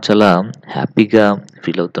చాలా చాలా హ్యాపీగా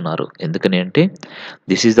ఫీల్ అవుతున్నారు. ఎందుకని అంటే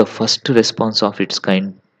this is the first response of it's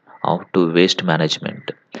kind to waste management.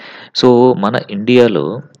 So మన ఇండియాలో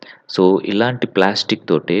సో ఇలాంటి ప్లాస్టిక్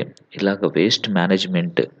తోటే ఇలాగ వేస్ట్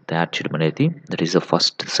మేనేజ్మెంట్ తయారు చేయడం అనేది that is the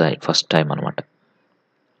first time అనమాట.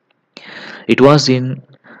 ఇట్ వాజ్ ఇన్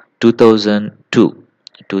 2002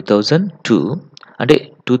 అంటే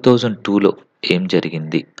 2002లో ఏం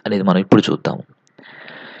జరిగింది అనేది మనం ఇప్పుడు చూద్దాం.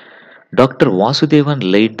 Doctor Vasudevan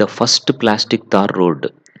laid the first plastic tar road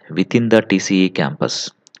within the TCE campus.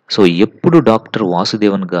 So ఎప్పుడు డాక్టర్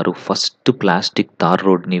వాసుదేవన్ గారు ఫస్ట్ ప్లాస్టిక్ తార్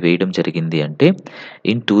రోడ్ని వేయడం జరిగింది అంటే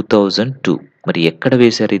ఇన్ 2002. మరి ఎక్కడ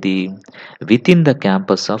వేశారు ఇది? Within the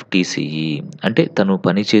campus of టీసీఈ. అంటే తను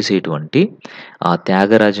పనిచేసేటువంటి ఆ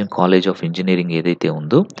త్యాగరాజన్ కాలేజ్ ఆఫ్ ఇంజనీరింగ్ ఏదైతే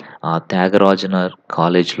ఉందో ఆ త్యాగరాజన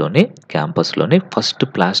కాలేజ్లోనే క్యాంపస్లోనే ఫస్ట్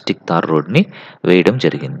ప్లాస్టిక్ తార్ రోడ్ని వేయడం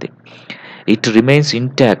జరిగింది. It remains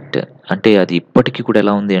intact. అంటే అది ఇప్పటికీ కూడా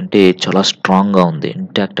ఎలా ఉంది అంటే చాలా స్ట్రాంగ్‌గా ఉంది.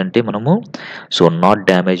 ఇంటాక్ట్ అంటే మనము సో నాట్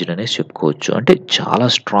డ్యామేజ్డ్ అనేసి చెప్పుకోవచ్చు. అంటే చాలా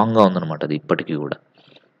స్ట్రాంగ్‌గా ఉందన్నమాట అది ఇప్పటికీ కూడా.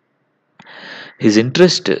 His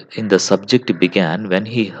interest in the subject began when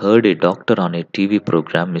he heard a doctor on a TV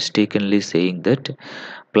program mistakenly saying that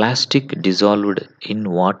plastic dissolved in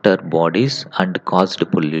water bodies and caused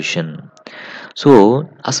pollution. So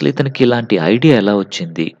అసలు ఇతనికి ఇలాంటి ఐడియా ఎలా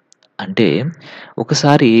వచ్చింది అంటే,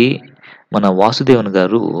 ఒకసారి మన వాసుదేవన్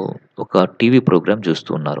గారు ఒక టీవీ ప్రోగ్రామ్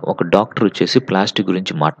చూస్తూ ఉన్నారు. ఒక డాక్టర్ వచ్చేసి ప్లాస్టిక్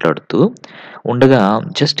గురించి మాట్లాడుతూ ఉండగా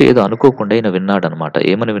జస్ట్ ఏదో అనుకోకుండా ఈయన విన్నాడనమాట.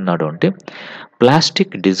 ఏమని విన్నాడు అంటే,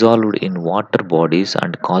 plastic dissolved in water bodies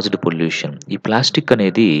and caused pollution. ఈ ప్లాస్టిక్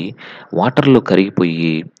అనేది వాటర్లో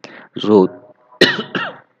కరిగిపోయి సో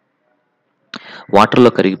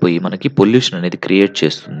వాటర్లో కరిగిపోయి మనకి పొల్యూషన్ అనేది క్రియేట్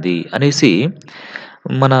చేస్తుంది అనేసి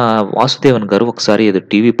మన వాసుదేవన్ గారు ఒకసారి ఏదో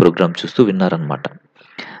టీవీ ప్రోగ్రామ్ చూస్తూ విన్నారనమాట.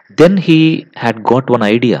 Then he had got one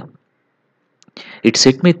idea. It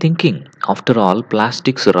set me thinking. After all,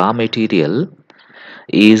 plastic's raw material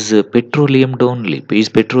is petroleum only.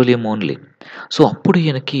 So అప్పుడు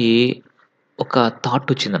ఈయనకి ఒక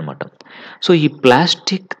థాట్ వచ్చిందనమాట. సో ఈ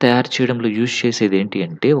ప్లాస్టిక్ తయారు చేయడంలో యూజ్ చేసేది ఏంటి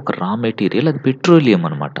అంటే ఒక రా మెటీరియల్, అది పెట్రోలియం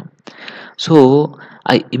అనమాట. So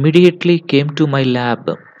I immediately came to my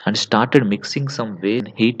lab and started mixing some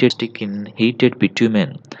heated stick in heated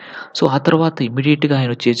బిట్యూమెన్. So ఆ తర్వాత ఇమీడియట్గా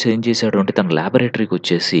ఆయన వచ్చేసి ఏం చేశాడు అంటే తన ల్యాబొరేటరీకి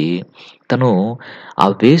వచ్చేసి తను ఆ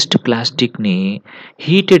వేస్ట్ ప్లాస్టిక్ని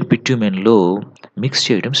హీటెడ్ బిట్యూమెన్లో మిక్స్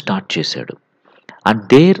చేయడం స్టార్ట్ చేశాడు.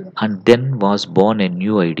 And then was Born a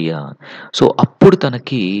new idea. So అప్పుడు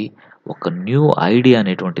తనకి ఒక న్యూ ఐడియా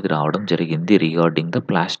అనేటువంటిది రావడం జరిగింది రిగార్డింగ్ ద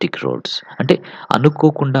ప్లాస్టిక్ రోడ్స్. అంటే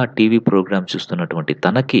అనుకోకుండా టీవీ ప్రోగ్రామ్ చూస్తున్నటువంటి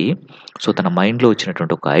తనకి తన మైండ్‌లో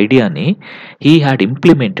వచ్చినటువంటి ఒక ఐడియాని హీ హాడ్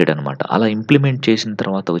ఇంప్లిమెంటెడ్ అనమాట. అలా ఇంప్లిమెంట్ చేసిన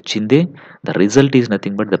తర్వాత వచ్చిందే the result is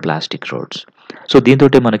nothing but the plastic roads.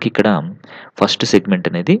 దీంతోటే మనకిక్కడ ఫస్ట్ సెగ్మెంట్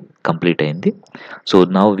అనేది కంప్లీట్ అయింది.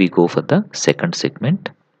 Now we go for the second segment.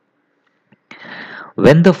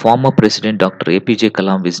 When the former President Dr. APJ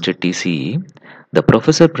Kalam visited TCE, the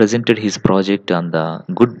professor presented his project on the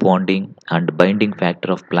good bonding and binding factor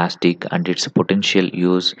of plastic and its potential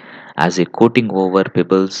use as a coating over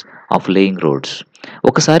pebbles of laying roads.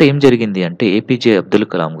 ఒకసారి ఏం జరిగింది అంటే APJ Abdul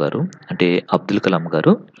Kalam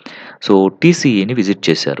గారు టీసీఈని visit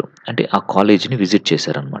చేశారు. అంటే ఆ కాలేజీని visit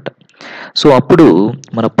చేశారనమాట. అప్పుడు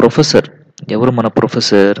మన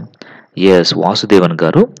ప్రొఫెసర్ వాసుదేవన్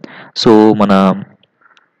గారు మన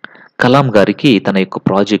కలాం గారికి తన యొక్క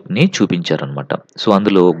ప్రాజెక్ట్‌ని చూపించారనమాట.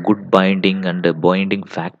 అందులో good binding and binding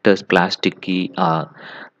factors ప్లాస్టిక్‌కి,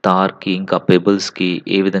 తార్‌కి, ఇంకా పెబుల్స్‌కి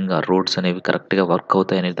ఏ విధంగా రోడ్స్ అనేవి కరెక్ట్‌గా వర్క్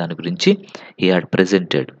అవుతాయనే దాని గురించి he had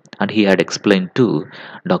presented and he had explained to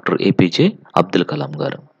doctor APJ Abdul Kalam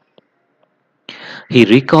గారు. He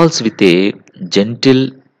recalls with a gentle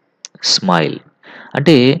smile.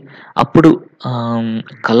 అంటే అప్పుడు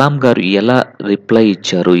కలాం గారు ఎలా రిప్లై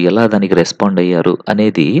ఇచ్చారు, ఎలా దానికి రెస్పాండ్ అయ్యారు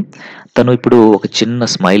అనేది తను ఇప్పుడు ఒక చిన్న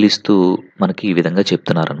స్మైల్ ఇస్తూ మనకి ఈ విధంగా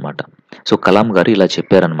చెప్తున్నారనమాట. కలాం గారు ఇలా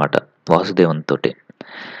చెప్పారనమాట వాసుదేవన్ తోటి.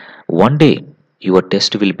 One day your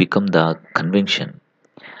test will become the convention.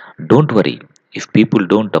 Don't worry if people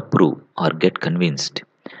don't approve are get convinced.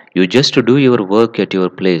 You just do your work at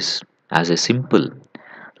your place as a simple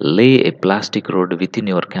lay a plastic road within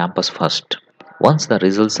your campus first. Once the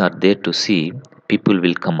results are there to see, people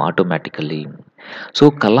will come automatically.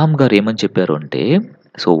 Kalam గారు ఏమని చెప్పారు అంటే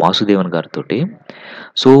వాసుదేవన్ గారితోటి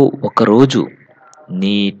ఒకరోజు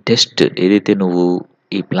నీ test ఏదైతే నువ్వు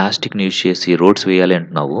ఈ ప్లాస్టిక్‌ని use చేసి రోడ్స్ వేయాలి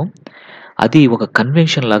అంటున్నావో అది ఒక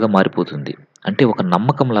కన్వెన్షన్ లాగా మారిపోతుంది. అంటే ఒక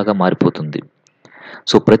నమ్మకం లాగా మారిపోతుంది.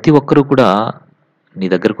 ప్రతి ఒక్కరు కూడా నీ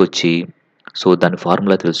దగ్గరకొచ్చి దాని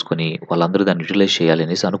ఫార్ములా తెలుసుకొని వాళ్ళందరూ దాన్ని యుటిలైజ్ చేయాలి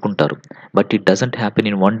అనేసి అనుకుంటారు. But it doesn't happen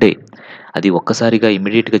in one day. అది ఒక్కసారిగా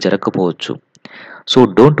ఇమ్మీడియేట్‌గా జరగకపోవచ్చు.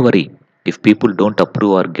 Don't worry if people don't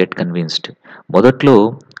approve are get convinced. మొదట్లో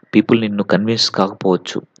పీపుల్ నిన్ను కన్విన్స్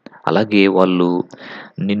కాకపోవచ్చు. అలాగే వాళ్ళు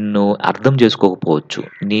నిన్ను అర్థం చేసుకోకపోవచ్చు.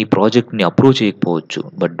 నీ ప్రాజెక్ట్‌ని అప్రూవ్ చేయకపోవచ్చు.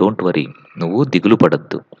 బట్ డోంట్ వరీ, నువ్వు దిగులు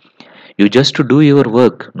పడొద్దు. You just do your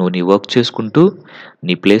work. నువ్వు నీ వర్క్ చేసుకుంటూ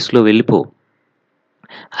నీ ప్లేస్‌లో వెళ్ళిపో.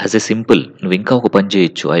 యాజ్ ఎ సింపుల్ నువ్వు ఇంకా ఒక పని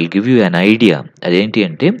చేయొచ్చు. I will give you an idea. అదేంటి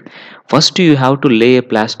అంటే ఫస్ట్ యూ హ్యావ్ టు లే ఏ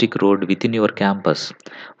plastic road with in your campus.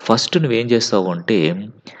 First నువ్వేం చేస్తావు అంటే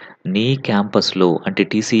నీ క్యాంపస్‌లో అంటే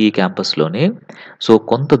టీసీఈ క్యాంపస్‌లోనే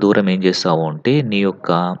కొంత దూరం ఏం చేస్తావు అంటే నీ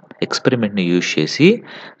యొక్క ఎక్స్‌పెరిమెంట్‌ని యూజ్ చేసి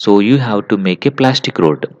you have to make a plastic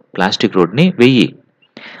రోడ్‌ని వెయ్యి.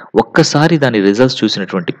 ఒక్కసారి దాని రిజల్ట్స్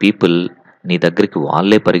చూసినటువంటి పీపుల్ నీ దగ్గరికి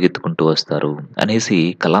వాళ్ళే పరిగెత్తుకుంటూ వస్తారు అనేసి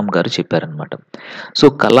కలాం గారు చెప్పారనమాట.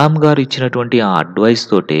 కలాం గారు ఇచ్చినటువంటి ఆ అడ్వైస్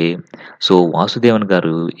తోటే వాసుదేవన్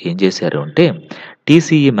గారు ఏం చేశారు అంటే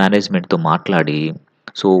టీసీఈ మేనేజ్మెంట్‌తో మాట్లాడి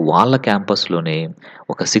వాళ్ళ క్యాంపస్‌లోనే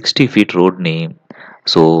ఒక 60 ఫీట్ రోడ్‌ని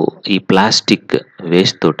ఈ ప్లాస్టిక్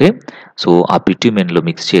వేస్ట్ తోటే ఆ బిట్యుమెన్‌లో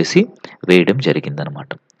మిక్స్ చేసి వేయడం జరిగిందనమాట.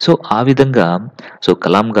 ఆ విధంగా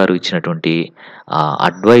కలాం గారు ఇచ్చినటువంటి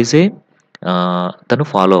అడ్వైజే తను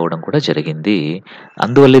ఫాలో అవ్వడం కూడా జరిగింది.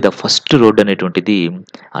 అందువల్లే ద ఫస్ట్ రోడ్ అనేటువంటిది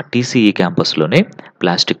ఆ టీసీఈ క్యాంపస్‌లోనే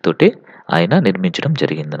ప్లాస్టిక్ తోటే ఆయన నిర్మించడం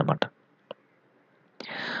జరిగిందనమాట.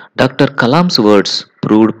 Doctor Kalam's words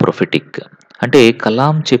proved prophetic. అంటే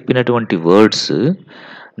కలాం చెప్పినటువంటి వర్డ్స్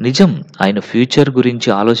నిజం. ఆయన ఫ్యూచర్ గురించి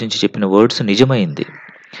ఆలోచించి చెప్పిన వర్డ్స్ నిజమైంది.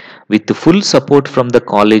 With full support from the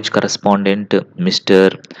college correspondent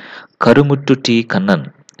mister కరుముట్టు T Kannan.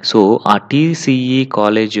 ఆ టీసీఈ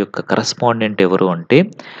కాలేజ్ యొక్క కరస్పాండెంట్ ఎవరు అంటే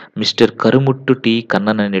మిస్టర్ కరుముట్టు టి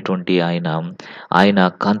కన్నన్ అనేటువంటి ఆయన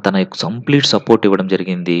తన యొక్క కంప్లీట్ సపోర్ట్ ఇవ్వడం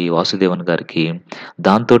జరిగింది వాసుదేవన్ గారికి.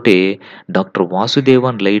 దాంతోటే doctor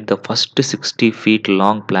Vasudevan లైడ్ the first 60 feet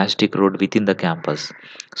long plastic road with in the campus.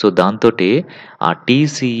 దాంతోటే ఆ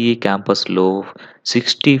టీసీఈ క్యాంపస్‌లో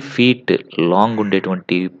 60 ఫీట్ లాంగ్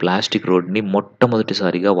ఉండేటువంటి ప్లాస్టిక్ రోడ్‌ని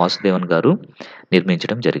మొట్టమొదటిసారిగా వాసుదేవన్ గారు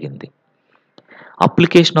నిర్మించడం జరిగింది.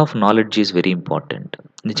 Application of knowledge is very important.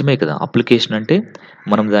 నిజమే కదా! అప్లికేషన్ అంటే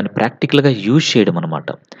మనం దాన్ని ప్రాక్టికల్‌గా యూజ్ చేయడం అనమాట.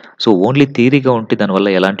 ఓన్లీ థియరీగా ఉంటే దానివల్ల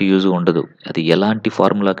ఎలాంటి యూజ్ ఉండదు. అది ఎలాంటి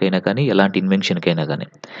ఫార్ములాకైనా కానీ, ఎలాంటి ఇన్వెన్షన్‌కైనా గానీ.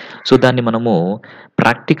 దాన్ని మనము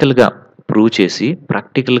ప్రాక్టికల్‌గా ప్రూవ్ చేసి,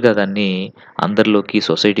 ప్రాక్టికల్‌గా దాన్ని అందరిలోకి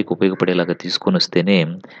సొసైటీకి ఉపయోగపడేలాగా తీసుకొనొస్తేనే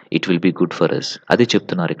it will be good for us. అదే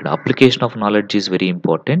చెప్తున్నారు ఇక్కడ. Application of knowledge is very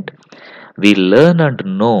important. We learn and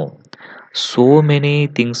no So many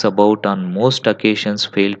things about on most occasions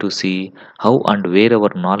fail to see how and where our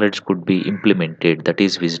knowledge could be implemented. That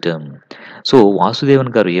is wisdom. So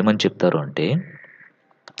Vasudevan గారు ఏమని చెప్తారు అంటే,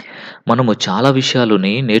 మనము చాలా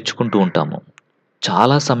విషయాలని నేర్చుకుంటూ ఉంటాము.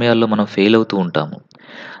 చాలా సమయాల్లో మనం ఫెయిల్ అవుతూ ఉంటాము.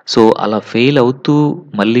 సో, అలా ఫెయిల్ అవుతూ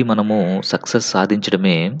మళ్ళీ మనము సక్సెస్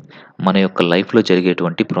సాధించడమే మన యొక్క లైఫ్‌లో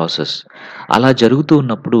జరిగేటువంటి ప్రాసెస్. అలా జరుగుతూ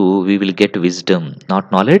ఉన్నప్పుడు we will get wisdom. Not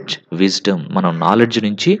knowledge, wisdom. మనం నాలెడ్జ్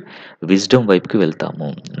నుంచి విజ్డమ్ వైపుకి వెళ్తాము.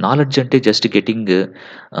 నాలెడ్జ్ అంటే just getting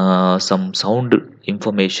some sound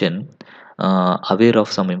information, aware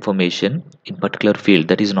of some information in particular field,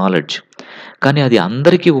 that is knowledge. కానీ అది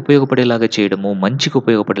అందరికీ ఉపయోగపడేలాగా చేయడము, మంచికి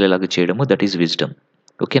ఉపయోగపడేలాగా చేయడము, దట్ ఈస్ విజ్డమ్.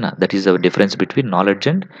 ఓకేనా? That is the difference between knowledge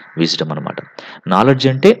and wisdom అనమాట. నాలెడ్జ్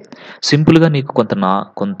అంటే సింపుల్‌గా నీకు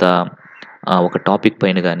కొంత ఒక టాపిక్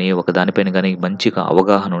పైన గాని, ఒక దానిపైన గాని మంచిగా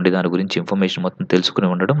అవగాహన ఉండి దాని గురించి ఇన్ఫర్మేషన్ మొత్తం తెలుసుకొని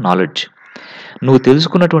ఉండడం నాలెడ్జ్. నువ్వు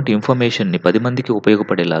తెలుసుకున్నటువంటి ఇన్ఫర్మేషన్‌ని 10 మందికి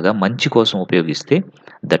ఉపయోగపడేలాగా మంచి కోసం ఉపయోగిస్తే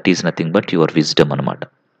that is nothing but your wisdom అనమాట.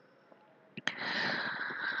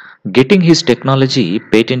 Getting his technology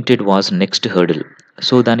patented was next hurdle.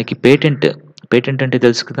 So, దానికి పేటెంట్ అంటే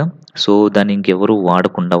తెలుసు కదా! సో, దాన్ని ఇంకెవరు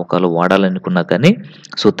వాడకుండా ఒకవేళ వాడాలనుకున్నా కానీ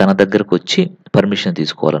సో, తన దగ్గరకొచ్చి permission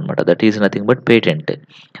తీసుకోవాలనమాట. That is nothing but patent.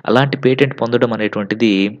 అలాంటి పేటెంట్ పొందడం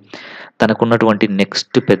అనేటువంటిది తనకున్నటువంటి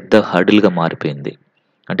నెక్స్ట్ పెద్ద హర్డిల్‌గా మారిపోయింది.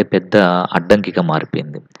 అంటే పెద్ద అడ్డంకిగా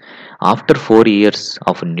మారిపోయింది. After 4 years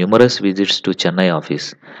of numerous visits to Chennai office.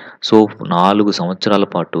 So, 4 సంవత్సరాల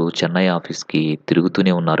పాటు చెన్నై ఆఫీస్‌కి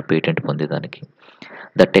తిరుగుతూనే ఉన్నారు పేటెంట్ పొందేదానికి.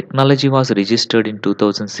 The technology was registered in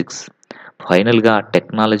 2006. ఫైనల్‌గా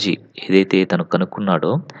టెక్నాలజీ ఏదైతే తను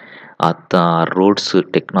కనుక్కున్నాడో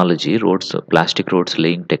ప్లాస్టిక్ రోడ్స్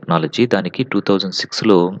లేయింగ్ టెక్నాలజీ దానికి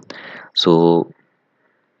 2006లో so,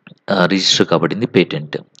 register కాబడింది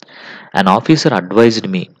patent. An officer advised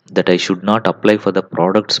me that I should not apply for the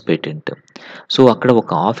products patent. So, అక్కడ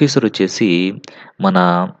ఒక ఆఫీసర్ వచ్చేసి మన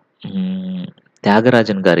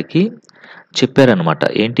త్యాగరాజన్ గారికి చెప్పారనమాట.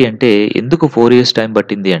 ఏంటి అంటే ఎందుకు 4 ఇయర్స్ టైం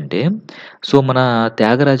పట్టింది అంటే, సో, మన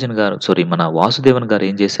వాసుదేవన్ గారు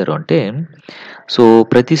ఏం చేశారు అంటే, సో,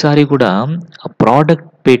 ప్రతిసారి కూడా ఆ ప్రొడక్ట్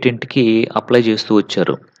పేటెంట్‌కి అప్లై చేస్తూ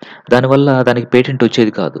వచ్చారు. దానివల్ల దానికి పేటెంట్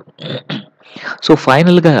వచ్చేది కాదు. సో,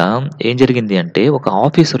 ఫైనల్‌గా ఏం జరిగింది అంటే ఒక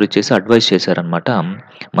ఆఫీసర్ వచ్చేసి అడ్వైస్ చేశారనమాట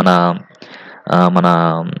మన మన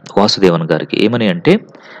వాసుదేవన్ గారికి. ఏమని అంటే,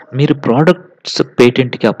 మీరు ప్రొడక్ట్స్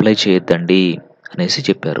పేటెంట్‌కి అప్లై చేయొద్దండి అనేసి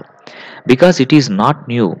చెప్పారు. Because it is not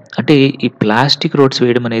new. అంటే ఈ ప్లాస్టిక్ రోడ్స్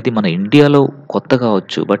వేయడం అనేది మన ఇండియాలో కొత్త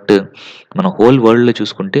కావచ్చు. బట్ మన హోల్ వరల్డ్‌లో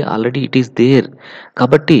చూసుకుంటే ఆల్రెడీ ఇట్ ఈస్ దేర్.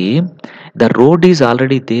 కాబట్టి the road is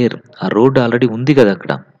already there. ఆ రోడ్ ఆల్రెడీ ఉంది కదా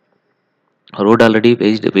అక్కడ. రోడ్ ఆల్రెడీ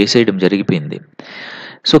వేసేయడం జరిగిపోయింది.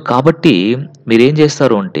 సో, కాబట్టి మీరేం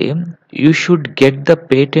చేస్తారు అంటే, you should get the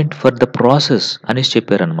patent for the process అనేసి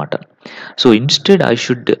చెప్పారనమాట. So, instead I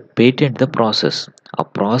should patent the process. ఆ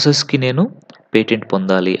ప్రాసెస్‌కి నేను పేటెంట్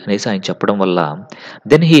పొందాలి అనేసి ఆయన చెప్పడం వల్ల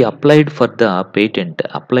then he applied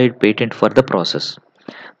patent for the process.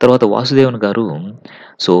 తర్వాత వాసుదేవన్ గారు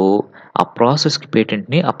సో, ఆ ప్రాసెస్‌కి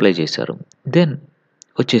పేటెంట్‌ని అప్లై చేశారు. Then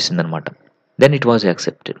వచ్చేసిందనమాట. Then it was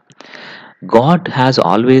accepted. God has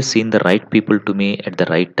always seen the right people to me at the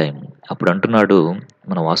right time. అప్పుడు అంటున్నాడు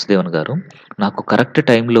మన వాసుదేవన్ గారు, నాకు కరెక్ట్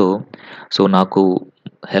టైంలో సో, నాకు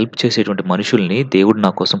హెల్ప్ చేసేటువంటి మనుషుల్ని దేవుడు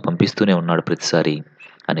నా కోసం పంపిస్తూనే ఉన్నాడు ప్రతిసారి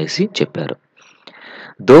అనేసి చెప్పారు.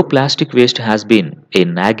 దో plastic waste has been a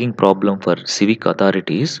nagging problem for civic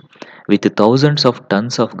authorities with thousands of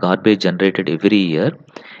tons of garbage generated every year,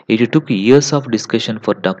 it took years of discussion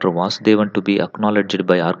for Dr. Vasudevan to be acknowledged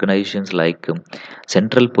by organizations like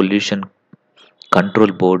Central Pollution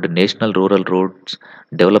Control Board, National Rural Roads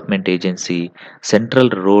Development Agency, Central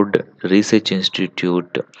Road Research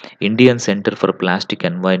Institute, Indian Center for Plastic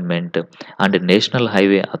Environment and National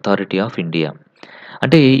Highway Authority of India.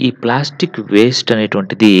 అంటే ఈ plastic waste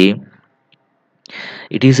అనేటువంటిది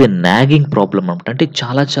it is a nagging problem అనమాట. అంటే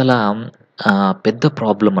చాలా పెద్ద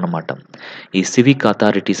problem అనమాట ఈ civic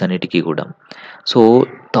authorities అన్నిటికీ కూడా. So,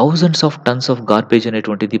 thousands of tons of garbage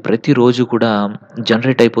అనేటువంటిది ప్రతిరోజు కూడా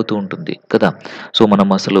జనరేట్ అయిపోతూ ఉంటుంది కదా! సో, మనం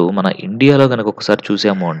అసలు మన ఇండియాలో గనక ఒకసారి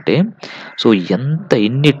చూసాము అంటే సో,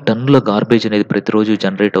 ఎన్ని టన్నుల గార్బేజ్ అనేది ప్రతిరోజు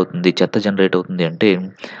జనరేట్ అవుతుంది, చెత్త జనరేట్ అవుతుంది అంటే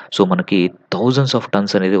సో, మనకి థౌజండ్స్ ఆఫ్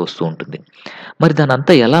టన్స్ అనేది వస్తూ ఉంటుంది. మరి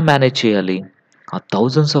దాన్నంతా ఎలా మేనేజ్ చేయాలి? ఆ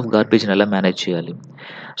థౌజండ్స్ ఆఫ్ గార్బేజ్‌ని ఎలా మేనేజ్ చేయాలి?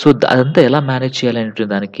 సో, అదంతా ఎలా మేనేజ్ చేయాలనే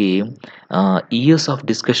దానికి ఇయర్స్ ఆఫ్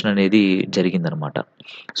డిస్కషన్ అనేది జరిగిందనమాట.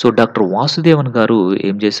 సో, డాక్టర్ వాసుదేవన్ గారు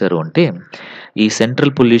ఏం చేశారు అంటే, ఈ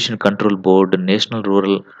central pollution control board, national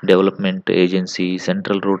rural development agency,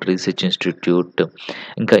 central road research institute,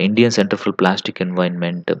 ఇంకా Indian centre for plastic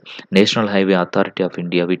environment, national highway authority of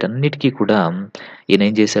India వీటన్నిటికి కూడా ఈయన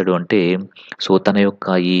ఏం చేశాడు అంటే, సో, తన యొక్క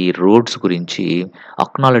ఈ రోడ్స్ గురించి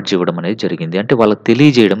అక్నాలెడ్జ్ ఇవ్వడం అనేది జరిగింది. అంటే వాళ్ళకి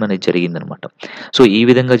తెలియజేయడం అనేది జరిగిందనమాట. సో, ఈ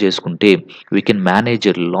విధంగా చేసుకుంటే we can manage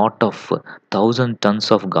a lot of 1000 tons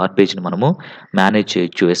of గార్బేజ్‌ని మనము మేనేజ్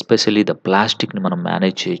చేయొచ్చు. ఎస్పెషల్లీ ద ప్లాస్టిక్‌ని మనం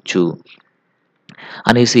మేనేజ్ చేయొచ్చు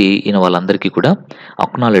అనేసి ఈయన వాళ్ళందరికీ కూడా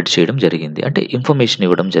అక్నాలెడ్జ్ చేయడం జరిగింది. అంటే ఇన్ఫర్మేషన్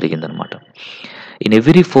ఇవ్వడం జరిగిందనమాట. In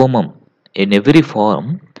every forum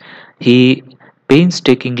he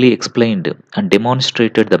painstakingly explained and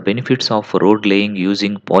demonstrated the benefits of road laying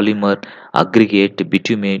using polymer aggregate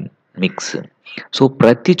bitumen mix. So,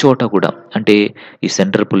 ప్రతి చోట కూడా అంటే ఈ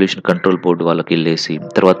సెంట్రల్ పొల్యూషన్ కంట్రోల్ బోర్డ్ వాళ్ళకెళ్ళేసి,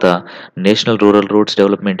 తర్వాత national rural roads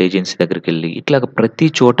development agency దగ్గరికెళ్ళి, ఇట్లాగ ప్రతి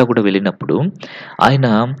చోట కూడా వెళ్ళినప్పుడు ఆయన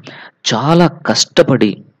చాలా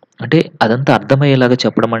కష్టపడి అంటే అదంతా అర్థమయ్యేలాగా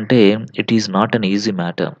చెప్పడం అంటే it is not an easy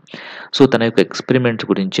matter. So, తన యొక్క ఎక్స్‌పెరిమెంట్స్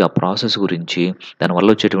గురించి, ఆ ప్రాసెస్ గురించి, దానివల్ల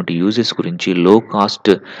వచ్చేటువంటి యూజెస్ గురించి, లో కాస్ట్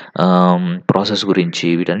ప్రాసెస్ గురించి,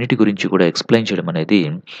 వీటన్నిటి గురించి కూడా ఎక్స్‌ప్లెయిన్ చేయడం అనేది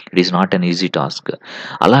it is not an easy task.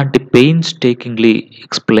 అలాంటి పెయిన్‌స్టేకింగ్‌లీ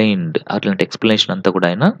ఎక్స్‌ప్లెయిన్డ్ అట్లాంటి ఎక్స్‌ప్లనేషన్ అంతా కూడా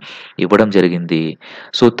ఆయన ఇవ్వడం జరిగింది.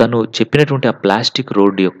 సో, తను చెప్పినటువంటి ఆ ప్లాస్టిక్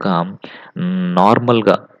రోడ్ యొక్క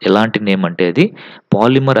నార్మల్‌గా ఎలాంటి నేమ్ అంటే అది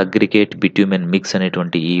పాలిమర్ అగ్రిగేట్ బిట్యూమెన్ మిక్స్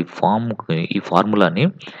అనేటువంటి ఈ ఫార్ములాని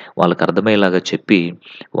వాళ్ళకి అర్థమయ్యేలాగా చెప్పి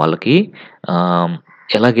వాళ్ళకి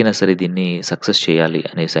ఎలాగైనా సరే దీన్ని సక్సెస్ చేయాలి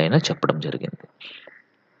అనేసి ఆయన చెప్పడం జరిగింది.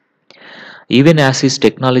 Even as his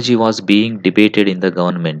technology was being debated in the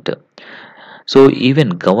government. So,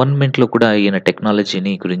 even గవర్నమెంట్‌లో కూడా ఈయన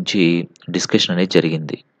టెక్నాలజీని గురించి డిస్కషన్ అనేది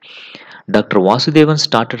జరిగింది. Dr. Vasudevan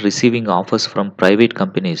started receiving offers from private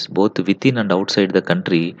companies both within and outside the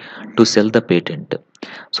country to sell the patent.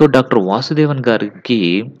 So, doctor Vasudevan గారికి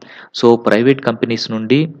so, private companies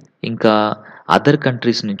నుండి ఇంకా అదర్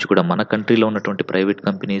కంట్రీస్ నుంచి కూడా మన కంట్రీలో ఉన్నటువంటి ప్రైవేట్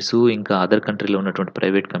కంపెనీసు, ఇంకా అదర్ కంట్రీలో ఉన్నటువంటి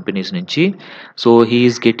ప్రైవేట్ కంపెనీస్ నుంచి so, he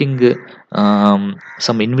is getting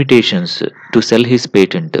some invitations to cell his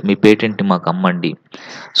patent. మీ పేటెంట్‌ని మాకు అమ్మండి.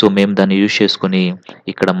 సో, మేము దాన్ని యూజ్ చేసుకొని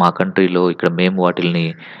ఇక్కడ మా కంట్రీలో ఇక్కడ మేము వాటిల్ని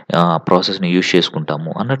ప్రాసెస్‌ని యూజ్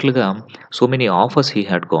చేసుకుంటాము అన్నట్లుగా so many offers he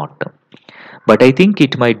had got. But I think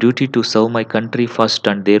it my duty to serve my country first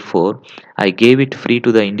and therefore I gave it free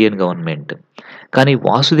to the Indian government. కానీ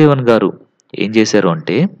వాసుదేవన్ గారు ఏం చేశారు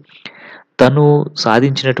అంటే, తను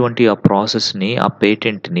సాధించినటువంటి ఆ ప్రాసెస్‌ని, ఆ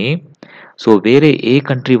పేటెంట్‌ని సో, వేరే ఏ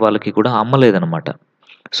కంట్రీ వాళ్ళకి కూడా అమ్మలేదనమాట.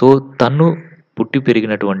 సో, తను పుట్టి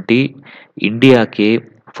పెరిగినటువంటి ఇండియాకే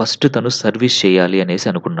ఫస్ట్ తను సర్వీస్ చేయాలి అనేసి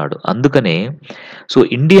అనుకున్నాడు. అందుకనే సో,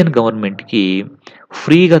 ఇండియన్ గవర్నమెంట్‌కి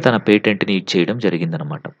ఫ్రీగా తన పేటెంట్‌ని ఇచ్చేయడం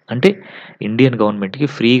జరిగిందనమాట. అంటే ఇండియన్ గవర్నమెంట్‌కి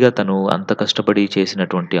ఫ్రీగా తను అంత కష్టపడి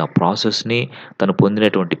చేసినటువంటి ఆ ప్రాసెస్‌ని, తను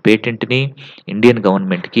పొందినటువంటి పేటెంట్‌ని ఇండియన్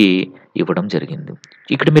గవర్నమెంట్‌కి ఇవ్వడం జరిగింది.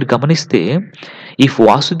 ఇక్కడ మీరు గమనిస్తే if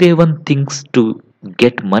Vasudevan thinks to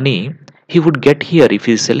get money he would get here if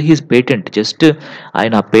he cell his patent. Just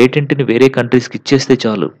ఆయన ఆ పేటెంట్‌ని వేరే కంట్రీస్‌కి ఇచ్చేస్తే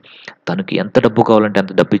చాలు. తనకి ఎంత డబ్బు కావాలంటే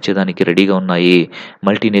అంత డబ్బు ఇచ్చేదానికి రెడీగా ఉన్నాయి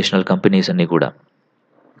మల్టీనేషనల్ కంపెనీస్ అన్నీ కూడా.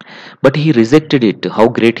 But he rejected it. How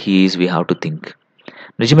great he is we have to think.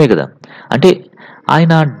 నిజమే కదా! అంటే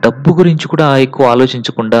ఆయన డబ్బు గురించి కూడా ఎక్కువ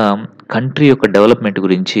ఆలోచించకుండా కంట్రీ యొక్క డెవలప్‌మెంట్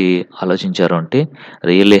గురించి ఆలోచించారు అంటే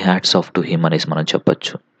really hats off to him అనేసి మనం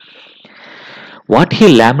చెప్పొచ్చు. What he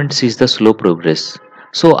లామెంట్స్ is the slow progress.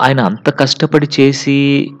 So, ఆయన అంత కష్టపడి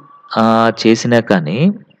చేసినా కానీ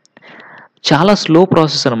చాలా స్లో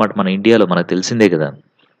ప్రాసెస్ అనమాట మన ఇండియాలో మనకు తెలిసిందే కదా!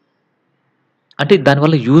 అంటే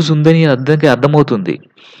దానివల్ల యూజ్ ఉందని అందరికీ అర్థమవుతుంది.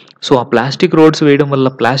 సో, ఆ ప్లాస్టిక్ రోడ్స్ వేయడం వల్ల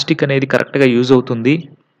ప్లాస్టిక్ అనేది కరెక్ట్‌గా యూజ్ అవుతుంది.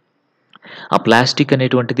 ఆ ప్లాస్టిక్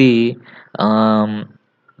అనేటువంటిది ఆహ్,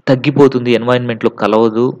 తగ్గిపోతుంది. ఎన్వైర్న్‌మెంట్‌లో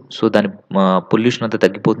కలవదు. సో, దాని పొల్యూషన్ అంతా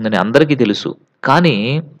తగ్గిపోతుందని అందరికీ తెలుసు. కానీ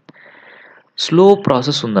స్లో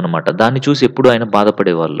ప్రాసెస్ ఉందనమాట. దాన్ని చూసి ఎప్పుడు ఆయన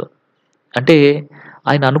బాధపడేవాళ్ళు. అంటే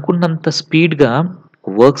ఆయన అనుకున్నంత స్పీడ్‌గా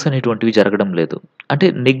వర్క్స్ అనేటువంటివి జరగడం లేదు. అంటే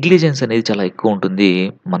నెగ్లిజెన్స్ అనేది చాలా ఎక్కువ ఉంటుంది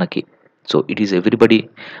మనకి. So, it is everybody.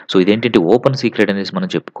 So, ఇదేంటంటే ఓపెన్ సీక్రెట్ అనేసి మనం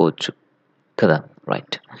చెప్పుకోవచ్చు కదా!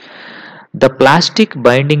 Right. The plastic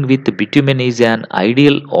binding with బిట్యుమెన్ is an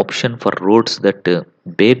ideal option for roads that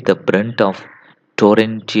bear the brunt of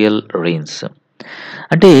టొరెంటియల్ rains.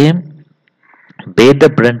 అంటే బేర్ ద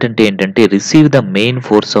బ్రంట్ అంటే ఏంటంటే receive the main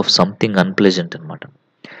force of something unpleasant అనమాట.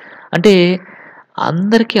 అంటే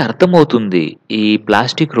అందరికీ అర్థమవుతుంది. ఈ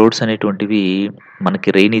ప్లాస్టిక్ రోడ్స్ అనేటువంటివి మనకి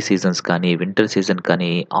రెయినీ సీజన్స్ కానీ, వింటర్ సీజన్ కానీ,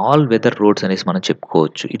 ఆల్ వెదర్ రోడ్స్ అనేసి మనం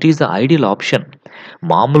చెప్పుకోవచ్చు. It is the ideal option.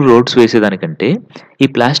 మామూలు రోడ్స్ వేసేదానికంటే, ఈ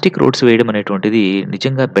ప్లాస్టిక్ రోడ్స్ వేయడం అనేటువంటిది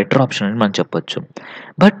నిజంగా బెటర్ ఆప్షన్ అని మనం చెప్పొచ్చు.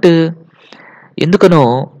 బట్ ఎందుకనో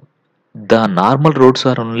the normal roads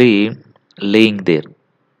are only laying there.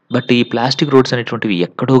 But ఈ ప్లాస్టిక్ రోడ్స్ అనేటువంటివి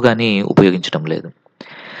ఎక్కడో గాని ఉపయోగించడం లేదు.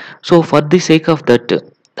 So, for the sake of that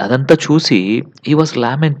అదంతా చూసి హి వాస్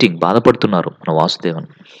లామెంటింగ్ బాధపడుతున్నారు మన Vasudevan.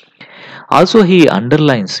 Also he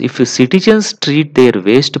underlines if citizens treat there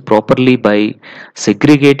waste properly by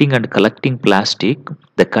segregating and collecting plastic,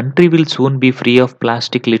 the country will soon be free of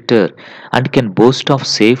plastic litter and can boast of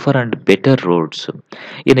safer and better roads.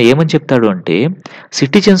 ఈయన ఏమని చెప్తాడు అంటే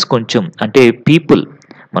citizens కొంచెం అంటే people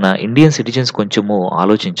మన Indian citizens కొంచెము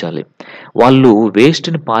ఆలోచించాలి. వాళ్ళు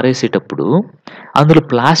వేస్ట్‌ని పారేసేటప్పుడు అందులో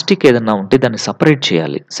ప్లాస్టిక్ ఏదన్నా ఉంటే దాన్ని సెపరేట్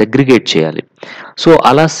చేయాలి. సెగ్రిగేట్ చేయాలి. సో,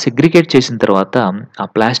 అలా సెగ్రిగేట్ చేసిన తర్వాత ఆ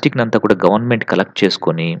ప్లాస్టిక్‌నంతా కూడా గవర్నమెంట్ కలెక్ట్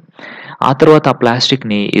చేసుకొని, ఆ తర్వాత ఆ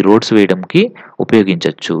ప్లాస్టిక్‌ని ఈ రోడ్స్ వేయడంకి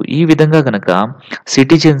ఉపయోగించొచ్చు. ఈ విధంగా గనక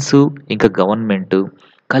సిటిజన్సు ఇంకా గవర్నమెంటు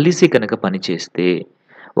కలిసి గనక పనిచేస్తే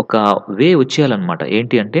ఒక వే వచ్చేయాలనమాట.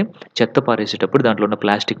 ఏంటి అంటే చెత్త పారేసేటప్పుడు దాంట్లో ఉన్న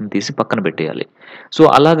ప్లాస్టిక్‌ని తీసి పక్కన పెట్టేయాలి. సో,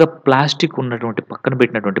 అలాగా ప్లాస్టిక్ ఉన్నటువంటి పక్కన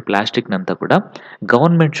పెట్టినటువంటి ప్లాస్టిక్‌నంతా కూడా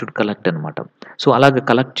గవర్నమెంట్ షుడ్ కలెక్ట్ అనమాట. సో, అలాగా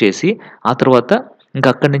కలెక్ట్ చేసి ఆ తర్వాత ఇంక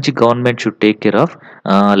అక్కడి నుంచి government should take care of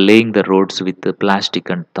laying the roads with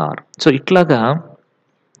plastic and tar. So, ఇట్లాగా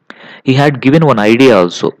హి had given one idea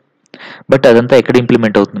also. But అదంతా ఎక్కడ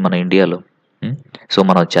ఇంప్లిమెంట్ అవుతుంది మన ఇండియాలో? హ్మ్. సో,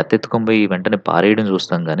 మనం చెత్త ఎత్తుకొని పోయి వెంటనే పారేయడం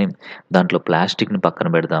చూస్తాం గానీ, దాంట్లో ప్లాస్టిక్‌ని పక్కన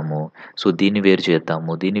పెడదాము. సో, దీన్ని వేరు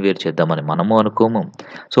చేద్దాము, దీన్ని వేరు చేద్దామని మనము అనుకోము.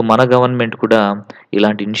 సో, మన గవర్నమెంట్ కూడా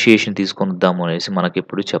ఇలాంటి ఇనిషియేషన్ తీసుకొనిద్దాము అనేసి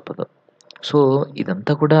మనకెప్పుడు చెప్పదు. సో,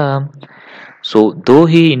 ఇదంతా కూడా so, though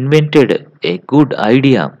he invented a good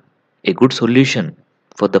idea, a good solution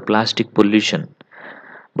for the plastic pollution.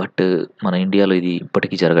 But మన ఇండియాలో ఇది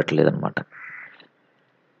ఇప్పటికి జరగట్లేదనమాట.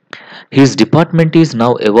 His department is now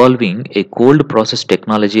evolving a cold process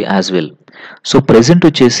technology as well. So, present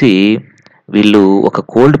వచ్చేసి వీళ్ళు ఒక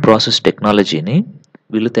కోల్డ్ ప్రాసెస్ టెక్నాలజీని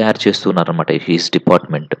వీళ్ళు తయారు చేస్తున్నారనమాట హిస్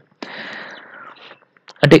డిపార్ట్మెంట్.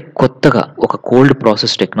 అంటే కొత్తగా ఒక కోల్డ్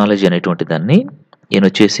ప్రాసెస్ టెక్నాలజీ అనేటువంటి దాన్ని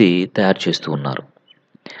ఈయనొచ్చేసి తయారు చేస్తూ ఉన్నారు.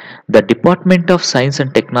 The Department of Science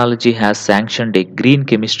and Technology has sanctioned a green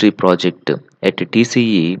chemistry project at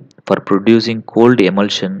TCE for producing cold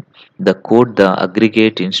emulsion the coat the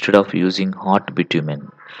aggregate instead of using hot bitumen.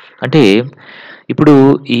 అంటే ఇప్పుడు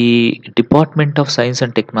ఈ department of science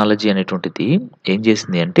and technology అనేటువంటిది ఏం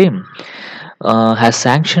చేసింది అంటే has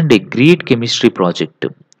sanctioned A green chemistry project.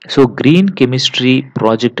 So, green chemistry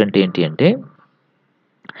project అంటే ఏంటి అంటే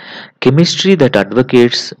chemistry that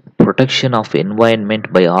advocates protection of environment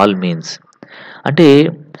by all means. అంటే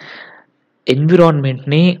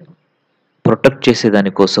ఎన్విరాన్మెంట్‌ని ప్రొటెక్ట్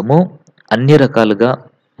చేసేదానికోసము అన్ని రకాలుగా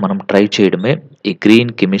మనం ట్రై చేయడమే ఈ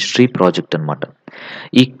గ్రీన్ కెమిస్ట్రీ ప్రాజెక్ట్ అనమాట.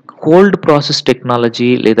 ఈ కోల్డ్ ప్రాసెస్ టెక్నాలజీ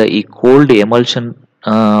లేదా ఈ కోల్డ్ ఎమల్షన్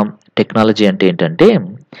టెక్నాలజీ అంటే ఏంటంటే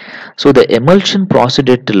so, the emulsion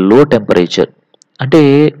process at లో టెంపరేచర్. అంటే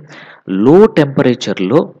లో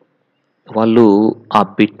టెంపరేచర్‌లో వాళ్ళు ఆ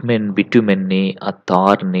బిట్యుమెన్‌ని, ఆ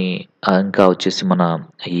తార్‌ని ఇంకా వచ్చేసి మన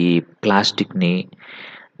ఈ ప్లాస్టిక్‌ని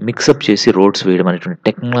మిక్సప్ చేసి రోడ్స్ వేయడం అనేటువంటి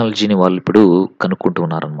టెక్నాలజీని వాళ్ళు ఇప్పుడు కనుక్కుంటూ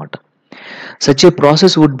ఉన్నారనమాట. Such a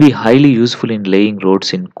process would be highly useful in laying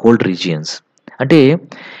roads in cold regions. అంటే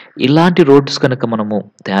ఇలాంటి రోడ్స్ కనుక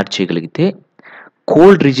మనము తయారు చేయగలిగితే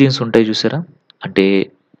కోల్డ్ రీజియన్స్ ఉంటాయి చూసారా? అంటే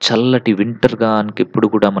చల్లటి వింటర్‌గా ఎప్పుడు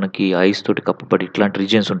కూడా మనకి ఐస్ తోటి కప్పబడి ఇట్లాంటి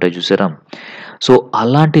రీజియన్స్ ఉంటాయి చూసారా? సో,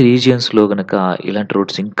 అలాంటి రీజియన్స్‌లో గనక ఇలాంటి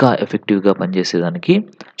రోడ్స్ ఇంకా ఎఫెక్టివ్‌గా పనిచేసేదానికి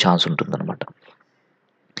ఛాన్స్ ఉంటుందన్నమాట.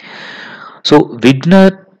 So,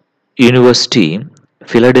 విగ్నర్ university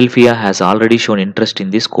Philadelphia has already shown interest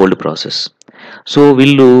in this cold process. So,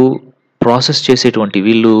 వీళ్ళు ప్రాసెస్ చేసేటువంటి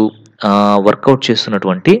వీళ్ళు వర్కౌట్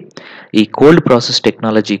చేస్తున్నటువంటి ఈ కోల్డ్ ప్రాసెస్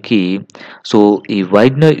టెక్నాలజీకి సో, ఈ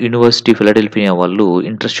వైగ్నర్ యూనివర్సిటీ ఫిలడెల్ఫియా వాళ్ళు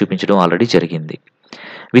ఇంట్రెస్ట్ చూపించడం ఆల్రెడీ జరిగింది.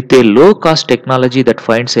 With a low-cost technology that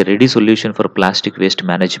finds a ready solution for plastic waste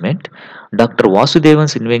management, Dr.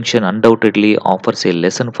 Vasudevan's invention undoubtedly offers a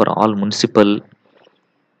lesson for all municipal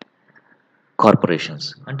corporations.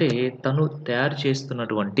 అంటే తను తయారు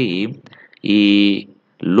చేస్తున్నటువంటి ఈ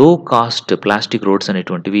లో కాస్ట్ ప్లాస్టిక్ రోడ్స్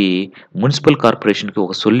అనేటువంటివి మున్సిపల్ కార్పొరేషన్‌కి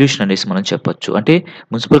ఒక సొల్యూషన్ అనేసి మనం చెప్పొచ్చు. అంటే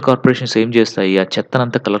మున్సిపల్ కార్పొరేషన్స్ ఏం చేస్తాయి? ఆ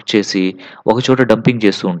చెత్తనంతా కలెక్ట్ చేసి ఒక చోట డంపింగ్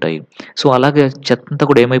చేస్తూ ఉంటాయి. సో, అలాగే చెత్తంతా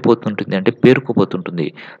కూడా ఏమైపోతుంటుంది అంటే పేరుకుపోతుంటుంది.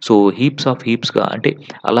 సో, హీప్స్‌గా అంటే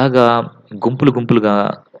అలాగా గుంపులుగా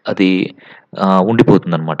అది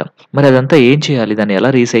ఉండిపోతుందనమాట. మరి అదంతా ఏం చేయాలి? దాన్ని ఎలా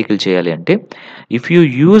రీసైకిల్ చేయాలి అంటే, if you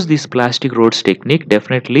use this plastic roads technique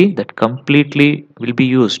definitely that completely will be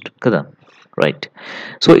used కదా, right.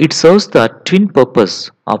 So it serves the twin purpose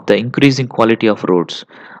of the increasing quality of roads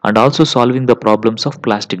and also solving the problems of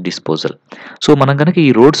plastic disposal. So మనం కనుక ఈ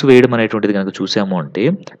roads వేయడం అనేటువంటిది కనుక చూసాము అంటే,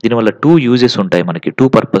 దీనివల్ల టూ యూజెస్ ఉంటాయి, మనకి టూ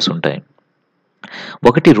పర్పస్ ఉంటాయి.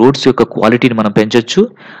 ఒకటి, రోడ్స్ యొక్క క్వాలిటీని మనం పెంచొచ్చు.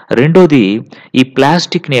 రెండోది, ఈ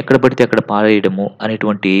ప్లాస్టిక్‌ని ఎక్కడ పడితే అక్కడ పారేయడము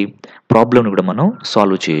అనేటువంటి ప్రాబ్లమ్‌ని కూడా మనం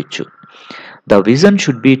సాల్వ్ చేయొచ్చు. The vision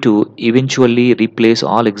should be to eventually replace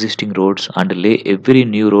all existing roads and lay every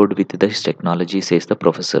new road with this technology, says the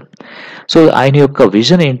professor. So ఆయన యొక్క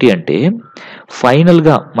విజన్ ఏంటి అంటే,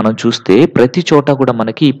 ఫైనల్‌గా మనం చూస్తే ప్రతి చోట కూడా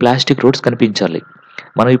మనకి ఈ ప్లాస్టిక్ రోడ్స్ కనిపించాలి.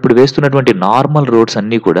 మనం ఇప్పుడు వేస్తున్నటువంటి నార్మల్ రోడ్స్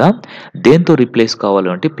అన్నీ కూడా దేంతో రీప్లేస్ కావాలి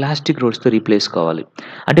అంటే ప్లాస్టిక్ రోడ్స్‌తో రీప్లేస్ కావాలి.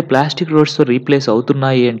 అంటే ప్లాస్టిక్ రోడ్స్‌తో రీప్లేస్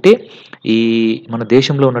అవుతున్నాయి అంటే, ఈ మన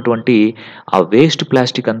దేశంలో ఉన్నటువంటి ఆ వేస్ట్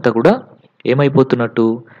ప్లాస్టిక్ అంతా కూడా ఏమైపోతున్నట్టు?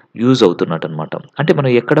 యూజ్ అవుతున్నట్టనమాట. అంటే మనం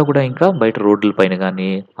ఎక్కడ కూడా ఇంకా బయట రోడ్ల పైన గానీ,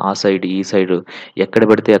 ఆ సైడ్, ఈ సైడ్ ఎక్కడ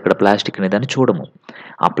పడితే అక్కడ ప్లాస్టిక్ అనే దాన్ని చూడము.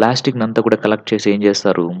 ఆ ప్లాస్టిక్‌ని అంతా కూడా కలెక్ట్ చేసి ఏం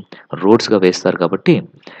చేస్తారు? రోడ్స్‌గా వేస్తారు కాబట్టి,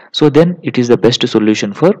 so then it is the best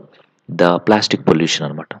solution for the plastic pollution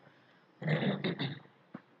అనమాట.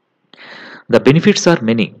 The benefits are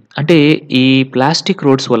many. అంటే ఈ ప్లాస్టిక్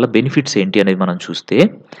రోడ్స్ వల్ల బెనిఫిట్స్ ఏంటి అనేది మనం చూస్తే,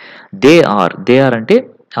 దే ఆర్ అంటే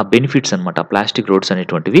ఆ బెనిఫిట్స్ అనమాట. ప్లాస్టిక్ రోడ్స్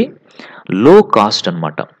అనేటువంటివి లో కాస్ట్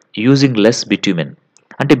అనమాట. Using less బిట్యుమెన్.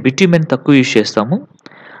 అంటే బిట్యుమెన్ తక్కువ యూజ్ చేస్తాము.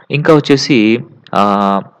 ఇంకా వచ్చేసి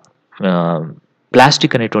ఆహ్, ఆహ్,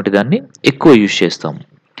 ప్లాస్టిక్ అనేటువంటి దాన్ని ఎక్కువ యూజ్ చేస్తాము.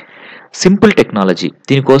 Simple technology.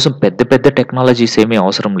 దీనికోసం పెద్ద పెద్ద టెక్నాలజీస్ ఏమీ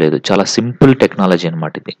అవసరం లేదు. చాలా సింపుల్ టెక్నాలజీ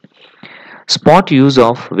అనమాట ఇది. Spot use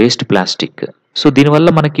of waste plastic. So దీనివల్ల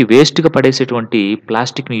మనకి వేస్ట్‌గా పడేసేటువంటి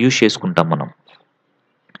ప్లాస్టిక్‌ని యూజ్ చేసుకుంటాం మనం.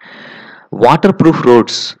 Water proof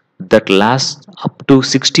roads that last up to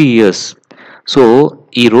 60 years. So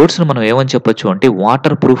ఈ రోడ్స్‌ని మనం ఏమని చెప్పొచ్చు అంటే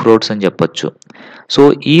వాటర్ ప్రూఫ్ రోడ్స్ అని చెప్పొచ్చు. సో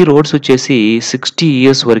ఈ రోడ్స్ వచ్చేసి 60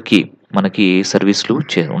 ఇయర్స్ వరకి మనకి సర్వీస్‌లు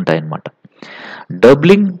ఉంటాయన్నమాట.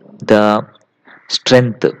 Doubling the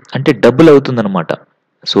strength. అంటే డబుల్ అవుతుందన్నమాట.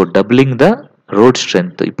 So doubling the road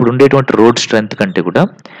strength. ఇప్పుడు ఉండేటువంటి రోడ్ స్ట్రెంగ్త్ కంటే కూడా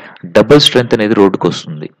డబుల్ స్ట్రెంగ్త్ అనేది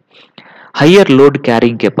రోడ్డుకొస్తుంది. Higher load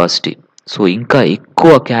carrying capacity. So ఇంకా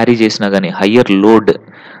ఎక్కువ క్యారీ చేసినా గానీ హయ్యర్ లోడ్,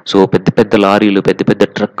 సో పెద్ద పెద్ద లారీలు, పెద్ద పెద్ద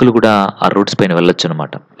ట్రక్కులు కూడా ఆ రోడ్స్ పైన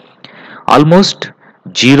వెళ్ళొచ్చనమాట. Almost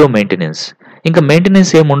zero maintenance. ఇంకా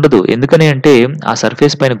మెయింటెనెన్స్ ఏముండదు. ఎందుకని అంటే ఆ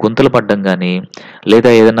సర్ఫేస్ పైన గుంతలు పడ్డం గానీ, లేదా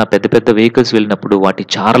ఏదన్నా పెద్ద పెద్ద వెహికల్స్ వెళ్ళినప్పుడు వాటి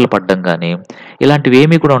చారలు పడ్డం గానీ, ఇలాంటివి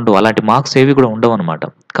ఏమీ కూడా ఉండవు. అలాంటి మార్క్స్ ఏవి కూడా ఉండవనమాట.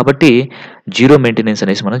 కాబట్టి జీరో మెయింటెనెన్స్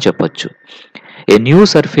అనేసి మనం చెప్పొచ్చు. A new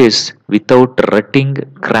surface without రట్టింగ్,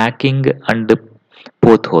 cracking and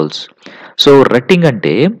పోత్ holes. So రట్టింగ్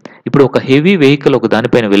అంటే ఇప్పుడు ఒక హెవీ వెహికల్ ఒక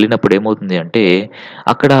దానిపైన వెళ్ళినప్పుడు ఏమవుతుంది అంటే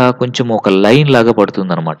అక్కడ కొంచెం ఒక లైన్ లాగా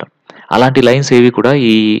పడుతుందనమాట. అలాంటి లైన్స్ ఏవి కూడా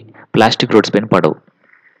ఈ ప్లాస్టిక్ రోడ్స్ పైన పడవు.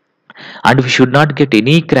 And we should not get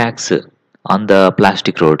any cracks on the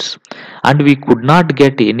plastic roads. And we could not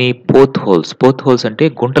get any పోత్ holes. పోత్ holes అంటే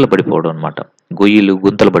గుంటలు పడిపోవడం అనమాట. గొయ్యిలు,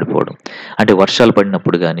 గుంతలు పడిపోవడం. అంటే వర్షాలు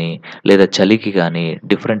పడినప్పుడు కానీ, లేదా చలికి కానీ,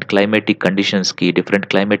 different climatic కండిషన్స్‌కి, different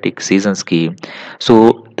climatic సీజన్స్‌కి so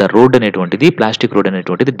the road అనేటువంటిది, ప్లాస్టిక్ రోడ్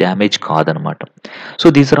అనేటువంటిది డ్యామేజ్ కాదనమాట. So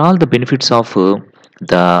these are all the benefits of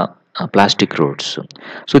the plastic roads.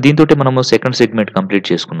 So దీంతోటి మనము సెకండ్ సెగ్మెంట్ కంప్లీట్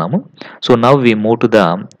చేసుకున్నాము. So now we move to the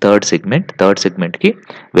third segment. Third సెగ్మెంట్‌కి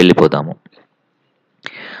వెళ్ళిపోదాము.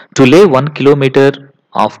 To లే 1 kilometre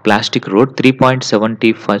of plastic road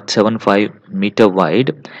 3.75 meter wide,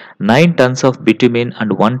 9 tons of bitumen and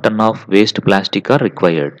 1 ton of waste plastic are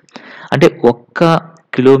required. అంటే 1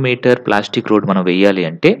 kilometre plastic road మనం వేయాలి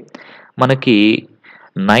అంటే మనకి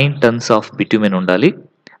 9 tons of బిట్యుమెన్ ఉండాలి.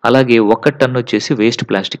 అలాగే 1 టన్ వచ్చేసి వేస్ట్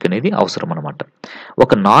ప్లాస్టిక్ అనేది అవసరం అనమాట.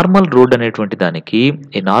 ఒక నార్మల్ రోడ్ అనేటువంటి దానికి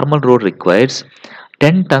ఏ normal road requires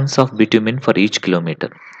 10 tons of బిట్యుమెన్ for each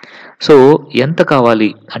kilometre. So ఎంత కావాలి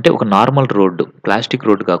అంటే ఒక నార్మల్ రోడ్డు, ప్లాస్టిక్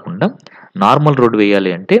రోడ్డు కాకుండా నార్మల్ రోడ్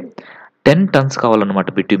వేయాలి అంటే 10 టన్స్ కావాలన్నమాట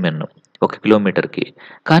బిట్యుమెన్ 1 కిలోమీటర్‌కి.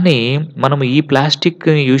 కానీ మనం ఈ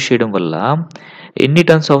ప్లాస్టిక్‌ని యూజ్ చేయడం వల్ల ఎన్ని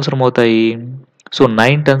టన్స్ అవసరమవుతాయి? సో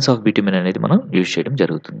 9 టన్స్ ఆఫ్ బిట్యుమెన్ అనేది మనం యూజ్ చేయడం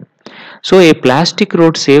జరుగుతుంది. So A plastic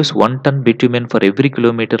road saves 1 ton బిట్యుమెన్ for every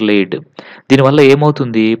kilometre laid. దీనివల్ల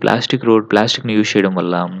ఏమవుతుంది? ప్లాస్టిక్‌ని యూజ్ చేయడం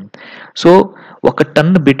వల్ల సో 1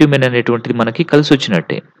 టన్ బిట్యుమెన్ అనేటువంటిది మనకి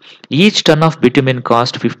కలిసొచ్చినట్టే. Each ton of బిట్యుమెన్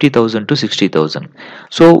cost 50,000 to 60,000.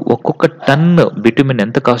 So ఒక్కొక్క టన్ బిట్యుమెన్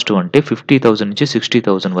ఎంత కాస్ట్ అంటే 50,000 నుంచి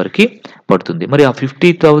 60,000 వరకి పడుతుంది. మరి ఆ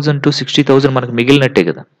 50,000 to 60,000 మనకు మిగిలినట్టే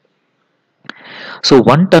కదా. So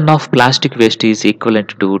 1 ton of plastic waste is equivalent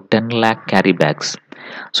to 10 lakh carry bags.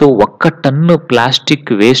 So ఒక్క టన్ను ప్లాస్టిక్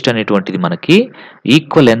వేస్ట్ అనేటువంటిది మనకి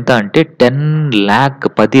ఈక్వల్ ఎంత అంటే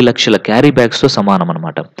 10 లక్షల క్యారీ బ్యాగ్స్తో సమానం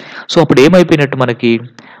అనమాట. సో అప్పుడు ఏమైపోయినట్టు మనకి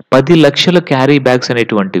 10 లక్షల క్యారీ బ్యాగ్స్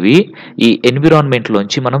అనేటువంటివి ఈ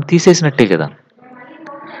ఎన్విరాన్మెంట్లోంచి మనం తీసేసినట్టే కదా.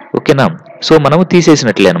 ఓకేనా. సో మనము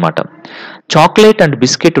తీసేసినట్లే అనమాట. Chocolate and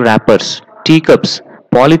biscuit rappers, tea cups,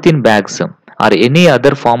 polythene bags or any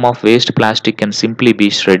other form of waste plastic can simply be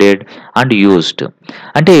shredded and used.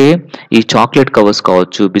 అంటే ఈ చాక్లెట్ కవర్స్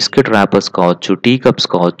కావచ్చు, బిస్కెట్ ర్యాపర్స్ కావచ్చు, టీ కప్స్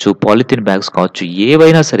కావచ్చు, పాలిథిన్ బ్యాగ్స్ కావచ్చు,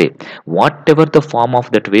 ఏవైనా సరే what ever the form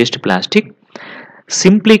of that waste plastic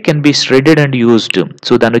simply can be shredded and used.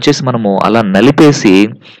 So దాన్ని వచ్చేసి మనము అలా నలిపేసి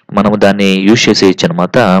మనము దాన్ని యూజ్ చేసేయచ్చు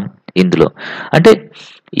అనమాట ఇందులో. అంటే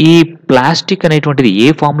ఈ ప్లాస్టిక్ అనేటువంటిది ఏ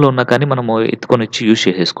ఫామ్లో ఉన్నా కానీ మనము ఎత్తుకొని వచ్చి యూజ్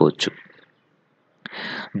చేసేసుకోవచ్చు.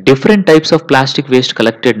 Different types of plastic waste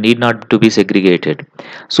collected need not to be segregated.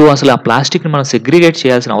 So అసలు ఆ ప్లాస్టిక్ని మనం సెగ్రిగేట్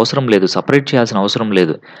చేయాల్సిన అవసరం లేదు, సపరేట్ చేయాల్సిన అవసరం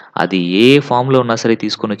లేదు. అది ఏ ఫామ్లో ఉన్నా సరే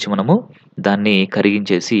తీసుకొని వచ్చి మనము దాన్ని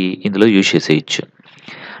కరిగించేసి ఇందులో యూజ్ చేసేయచ్చు.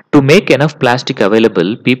 To make enough plastic available,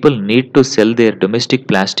 people need to sell their domestic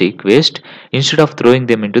plastic waste instead of throwing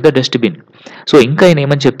them into the dustbin. So ఇంకా ఆయన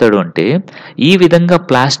ఏమని చెప్తాడు అంటే ఈ విధంగా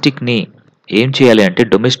ప్లాస్టిక్ని ఏం చేయాలి అంటే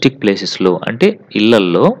డొమెస్టిక్ ప్లేసెస్లో అంటే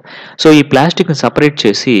ఇళ్లల్లో సో ఈ ప్లాస్టిక్ని సపరేట్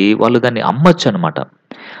చేసి వాళ్ళు దాన్ని అమ్మచ్చు అనమాట.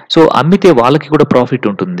 సో అమ్మితే వాళ్ళకి కూడా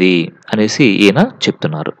ప్రాఫిట్ ఉంటుంది అనేసి ఈయన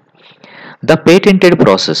చెప్తున్నారు. The patented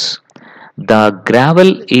process, the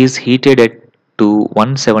gravel is heated at to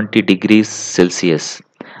 170 degrees Celsius.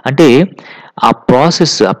 అంటే ఆ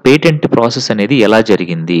ప్రాసెస్, ఆ పేటెంట్ ప్రాసెస్ అనేది ఎలా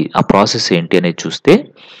జరిగింది, ఆ ప్రాసెస్ ఏంటి అనేది చూస్తే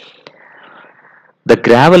ద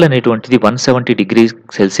గ్రావెల్ అనేటువంటిది 170 degrees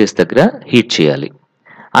Celsius దగ్గర హీట్ చేయాలి.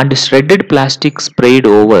 And shredded plastic spread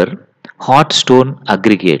over hot stone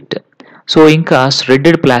aggregate. So ఇంకా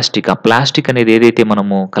ష్రెడెడ్ ప్లాస్టిక్, ఆ ప్లాస్టిక్ అనేది ఏదైతే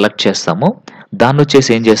మనము కలెక్ట్ చేస్తామో దాన్ని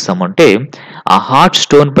వచ్చేసి ఏం చేస్తామంటే ఆ హాట్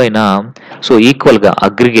స్టోన్ పైన సో ఈక్వల్గా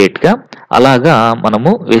అగ్రిగేట్గా అలాగా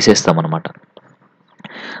మనము వేసేస్తామన్నమాట.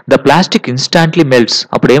 The plastic instantly melts.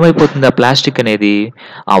 అప్పుడు ఏమైపోతుంది ఆ ప్లాస్టిక్ అనేది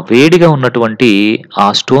ఆ వేడిగా ఉన్నటువంటి ఆ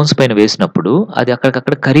స్టోన్స్ పైన వేసినప్పుడు అది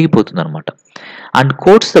అక్కడికక్కడ కరిగిపోతుంది అనమాట. And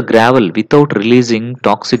quotes the gravel without releasing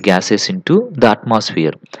toxic gases in to the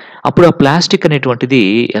atmosphere. అప్పుడు ఆ ప్లాస్టిక్ అనేటువంటిది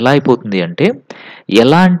ఎలా అయిపోతుంది అంటే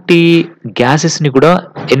ఎలాంటి గ్యాసెస్ని కూడా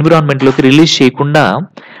ఎన్విరాన్మెంట్లోకి రిలీజ్ చేయకుండా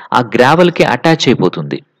ఆ గ్రావెల్కి అటాచ్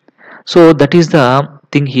అయిపోతుంది. So that is the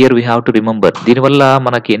thing here we have to remember. దీనివల్ల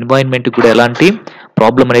మనకి ఎన్వైరన్మెంట్ కూడా ఎలాంటి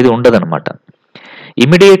ప్రాబ్లం అనేది ఉండదన్నమాట.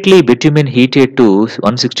 Immediately బిట్యూమిన్ heated to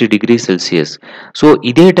 160 degrees Celsius. So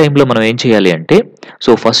ఇదే టైంలో మనం ఏం చేయాలి అంటే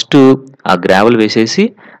సో ఫస్ట్ ఆ గ్రావెల్ వేసేసి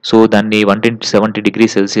సో దాన్ని 170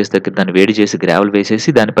 degrees Celsius దగ్గర దాన్ని వేడి చేసి గ్రావెల్ వేసేసి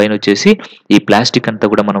దానిపైన వచ్చేసి ఈ ప్లాస్టిక్ అంతా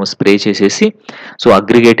కూడా మనం స్ప్రే చేసేసి సో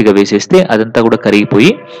అగ్రిగేట్గా వేసేస్తే అదంతా కూడా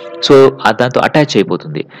కరిగిపోయి సో దాంతో అటాచ్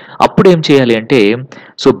అయిపోతుంది. అప్పుడు ఏం చేయాలి అంటే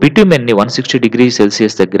సో బిట్యూమెన్ని 160 degrees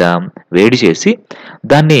Celsius దగ్గర వేడి చేసి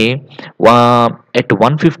దాన్ని at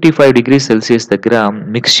 155 degrees Celsius దగ్గర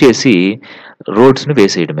మిక్స్ చేసి రోడ్స్ని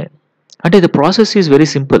వేసేయడమే. అంటే the process is very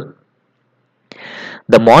simple.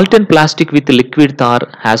 The molten plastic with liquid tar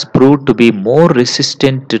has proved to be more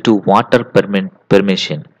resistant to water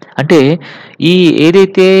permeation. అంటే ఈ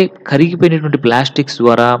ఏదైతే కరిగిపోయినటువంటి ప్లాస్టిక్స్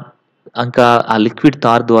ద్వారా ఇంకా ఆ లిక్విడ్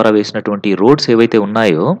తార్ ద్వారా వేసినటువంటి రోడ్స్ ఏవైతే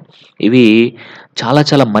ఉన్నాయో ఇవి చాలా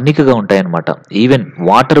చాలా మన్నికగా ఉంటాయన్నమాట. ఈవెన్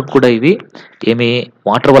వాటర్ కూడా ఇవి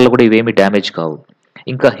వాటర్ వల్ల కూడా ఇవేమి డ్యామేజ్ కావు,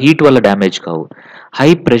 ఇంకా హీట్ వల్ల డ్యామేజ్ కావు,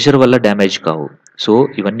 హై ప్రెషర్ వల్ల డ్యామేజ్ కావు. సో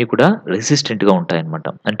ఇవన్నీ కూడా రెసిస్టెంట్గా ఉంటాయన్నమాట.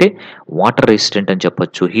 అంటే వాటర్ రెసిస్టెంట్ అని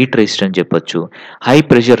చెప్పొచ్చు, హీట్ రెసిస్టెంట్ చెప్పొచ్చు, హై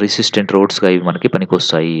ప్రెషర్ రెసిస్టెంట్ రోడ్స్గా ఇవి మనకి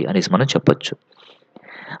పనికొస్తాయి అనేసి మనం చెప్పొచ్చు.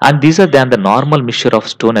 And these are than the normal mixture of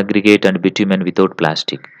stone aggregate and బిట్యూమెన్ without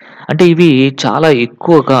plastic. అంటే ఇవి చాలా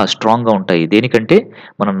ఎక్కువగా స్ట్రాంగ్గా ఉంటాయి. దేనికంటే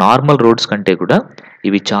మన నార్మల్ రోడ్స్ కంటే కూడా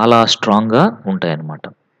ఇవి చాలా స్ట్రాంగ్గా ఉంటాయన్నమాట.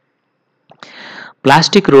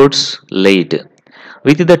 Plastic roads laid.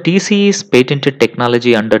 With the TCE's patented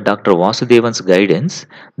technology under Dr. Vasudevan's guidance,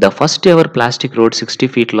 the first ever plastic road 60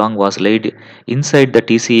 feet long was laid inside the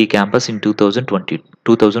TCE campus in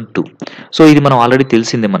 2002. So ఇది మనం ఆల్రెడీ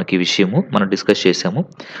తెలిసిందే మనకి ఈ విషయము, మనం డిస్కస్ చేసాము.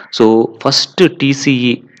 So first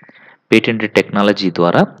TCE patented technology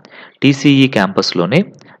ద్వారా TCE క్యాంపస్లోనే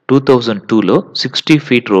 2002లో 60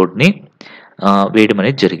 feet రోడ్ని వేయడం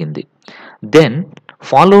అనేది జరిగింది. Then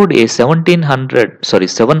followed A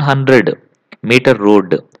 700 metre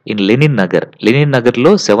road in Lenin నగర్లో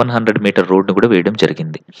 700 మీటర్ రోడ్ను కూడా వేయడం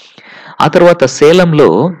జరిగింది. ఆ తర్వాత సేలంలో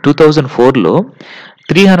 2004లో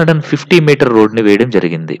 350 మీటర్ రోడ్ని వేయడం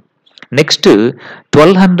జరిగింది. Next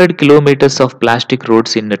 1200 kilometers of plastic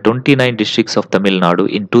roads in 29 districts of Tamil Nadu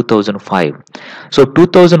in 2005. So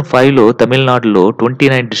 2005లో తమిళనాడులో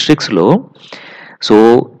 29 districtsలో సో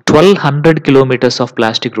 1200 కిలోమీటర్స్ ఆఫ్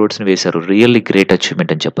ప్లాస్టిక్ రోడ్స్ని వేశారు. రియల్లీ గ్రేట్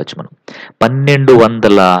అచీవ్మెంట్ అని చెప్పొచ్చు మనం.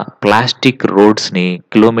 1200 ప్లాస్టిక్ రోడ్స్ని,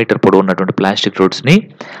 కిలోమీటర్ పొడవు ఉన్నటువంటి ప్లాస్టిక్ రోడ్స్ని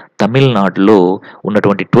తమిళనాడులో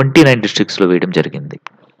ఉన్నటువంటి 29 డిస్ట్రిక్ట్స్లో వేయడం జరిగింది.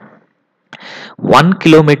 1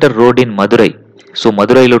 kilometre road in Madurai. So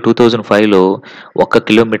మదురైలో 2005లో 1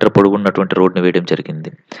 kilometre పొడవు ఉన్నటువంటి రోడ్ని వేయడం జరిగింది.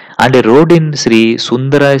 And road in Shri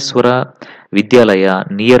Sundareswara Vidyalaya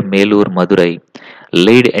near మేలూర్, Madurai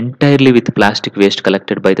laid entirely with plastic waste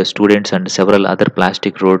collected by the students and several other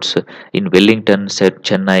plastic roads in Wellington,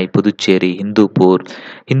 Chennai, Puducherry,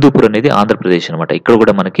 Hindupur అనేది ఆంధ్రప్రదేశ్ అనమాట. ఇక్కడ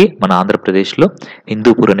కూడా మనకి మన ఆంధ్రప్రదేశ్లో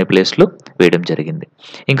హిందూపూర్ అనే ప్లేస్లో వేయడం జరిగింది.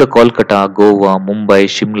 ఇంకా Kolkata, Goa, Mumbai,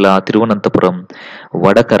 Shimla, Thiruvananthapuram,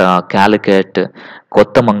 Vadakara, Calicut,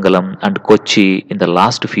 కొత్తమంగళం and Kochi in the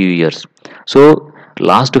last few years. So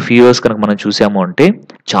last few years కనుక మనం చూసాము అంటే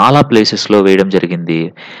చాలా ప్లేసెస్లో వేయడం జరిగింది.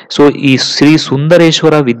 సో ఈ శ్రీ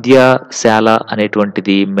సుందరేశ్వర విద్యాశాల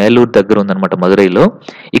అనేటువంటిది మేలూరు దగ్గర ఉందన్నమాట, మదురైలో.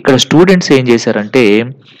 ఇక్కడ స్టూడెంట్స్ ఏం చేశారంటే,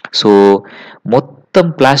 సో మొత్తం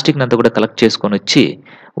ప్లాస్టిక్ని అంతా కూడా కలెక్ట్ చేసుకొని వచ్చి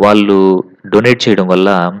వాళ్ళు డొనేట్ చేయడం వల్ల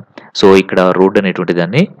సో ఇక్కడ రోడ్ అనేటువంటి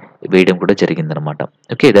దాన్ని వేయడం కూడా జరిగిందనమాట.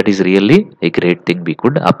 Okay, that is really a great thing, we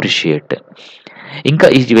could appreciate. ఇంకా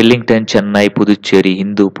ఈ వెల్లింగ్టన్, చెన్నై, పుదుచ్చేరి,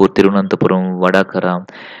 హిందూపూర్, తిరువనంతపురం, వడకర,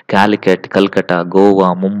 క్యాలికట్, కల్కటా, గోవా,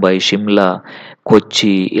 ముంబై, షిమ్లా,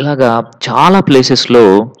 కొచ్చి ఇలాగా చాలా ప్లేసెస్లో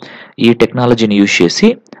ఈ టెక్నాలజీని యూజ్ చేసి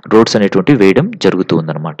రోడ్స్ అనేటువంటి వేయడం జరుగుతూ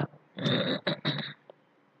ఉందన్నమాట.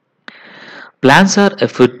 ప్లాన్స్ ఆర్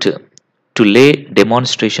ఎఫర్ట్ టు లే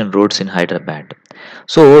demonstration roads in Hyderabad.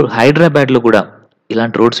 So హైదరాబాద్లో కూడా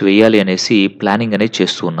ఇలాంటి రోడ్స్ వేయాలి అనేసి ప్లానింగ్ అనేది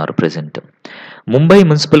చేస్తూ ఉన్నారు present. Mumbai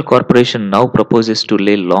municipal corporation now proposes to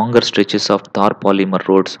లే longer stretches of Thar polymer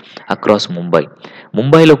roads across Mumbai.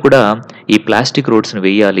 ముంబైలో కూడా ఈ ప్లాస్టిక్ రోడ్స్ని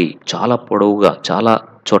వేయాలి, చాలా పొడవుగా చాలా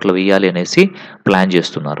చోట్ల వేయాలి అనేసి ప్లాన్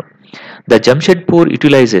చేస్తున్నారు. The Jamshedpur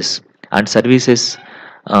utilises and services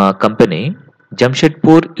company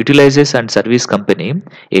Jamshedpur Utilizes and Service Company,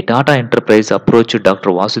 a Tata enterprise, approached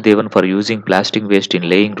Dr. Vasudevan for using plastic waste in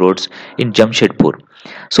laying roads in Jamshedpur.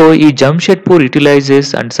 So ఈ Jamshedpur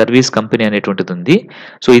utilises and service company అనేటువంటిది ఉంది.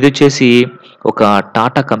 So ఇది వచ్చేసి ఒక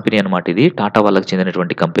Tata company అనమాట. ఇది టాటా వాళ్ళకి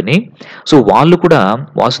చెందినటువంటి కంపెనీ. సో వాళ్ళు కూడా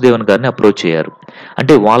వాసుదేవన్ గారిని అప్రోచ్ అయ్యారు.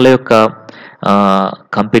 అంటే వాళ్ళ యొక్క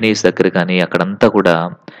కంపెనీస్ దగ్గర కానీ అక్కడంతా కూడా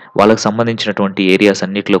వాళ్ళకి సంబంధించినటువంటి ఏరియాస్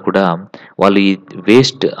అన్నిట్లో కూడా వాళ్ళు ఈ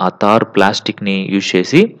వేస్ట్, ఆ తార్ ప్లాస్టిక్ని యూజ్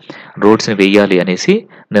చేసి రోడ్స్ని వేయాలి అనేసి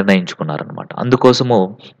నిర్ణయించుకున్నారనమాట. అందుకోసము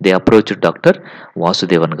దే అప్రోచ్ డాక్టర్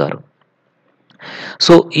వాసుదేవన్ గారు.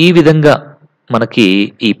 సో ఈ విధంగా మనకి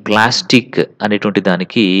ఈ ప్లాస్టిక్ అనేటువంటి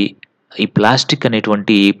దానికి, ఈ ప్లాస్టిక్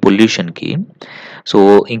అనేటువంటి పొల్యూషన్కి, సో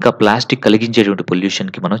ఇంకా ప్లాస్టిక్ కలిగించేటువంటి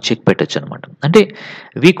పొల్యూషన్కి మనం చెక్ పెట్టచ్చు అనమాట. అంటే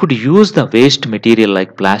we could use the waste material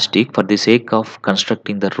like plastic for the sake of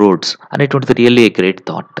constructing the roads అనేటువంటిది really a great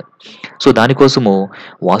thought. So దానికోసము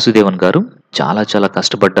వాసుదేవన్ గారు చాలా చాలా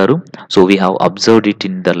కష్టపడ్డారు. So we have observed it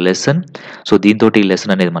in the lesson. So దీంతో ఈ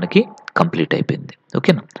లెసన్ అనేది మనకి కంప్లీట్ అయిపోయింది.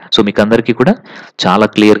 ఓకేనా? సో మీకు అందరికీ కూడా చాలా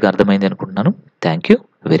క్లియర్గా అర్థమైంది అనుకుంటున్నాను. Thank you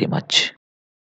very much.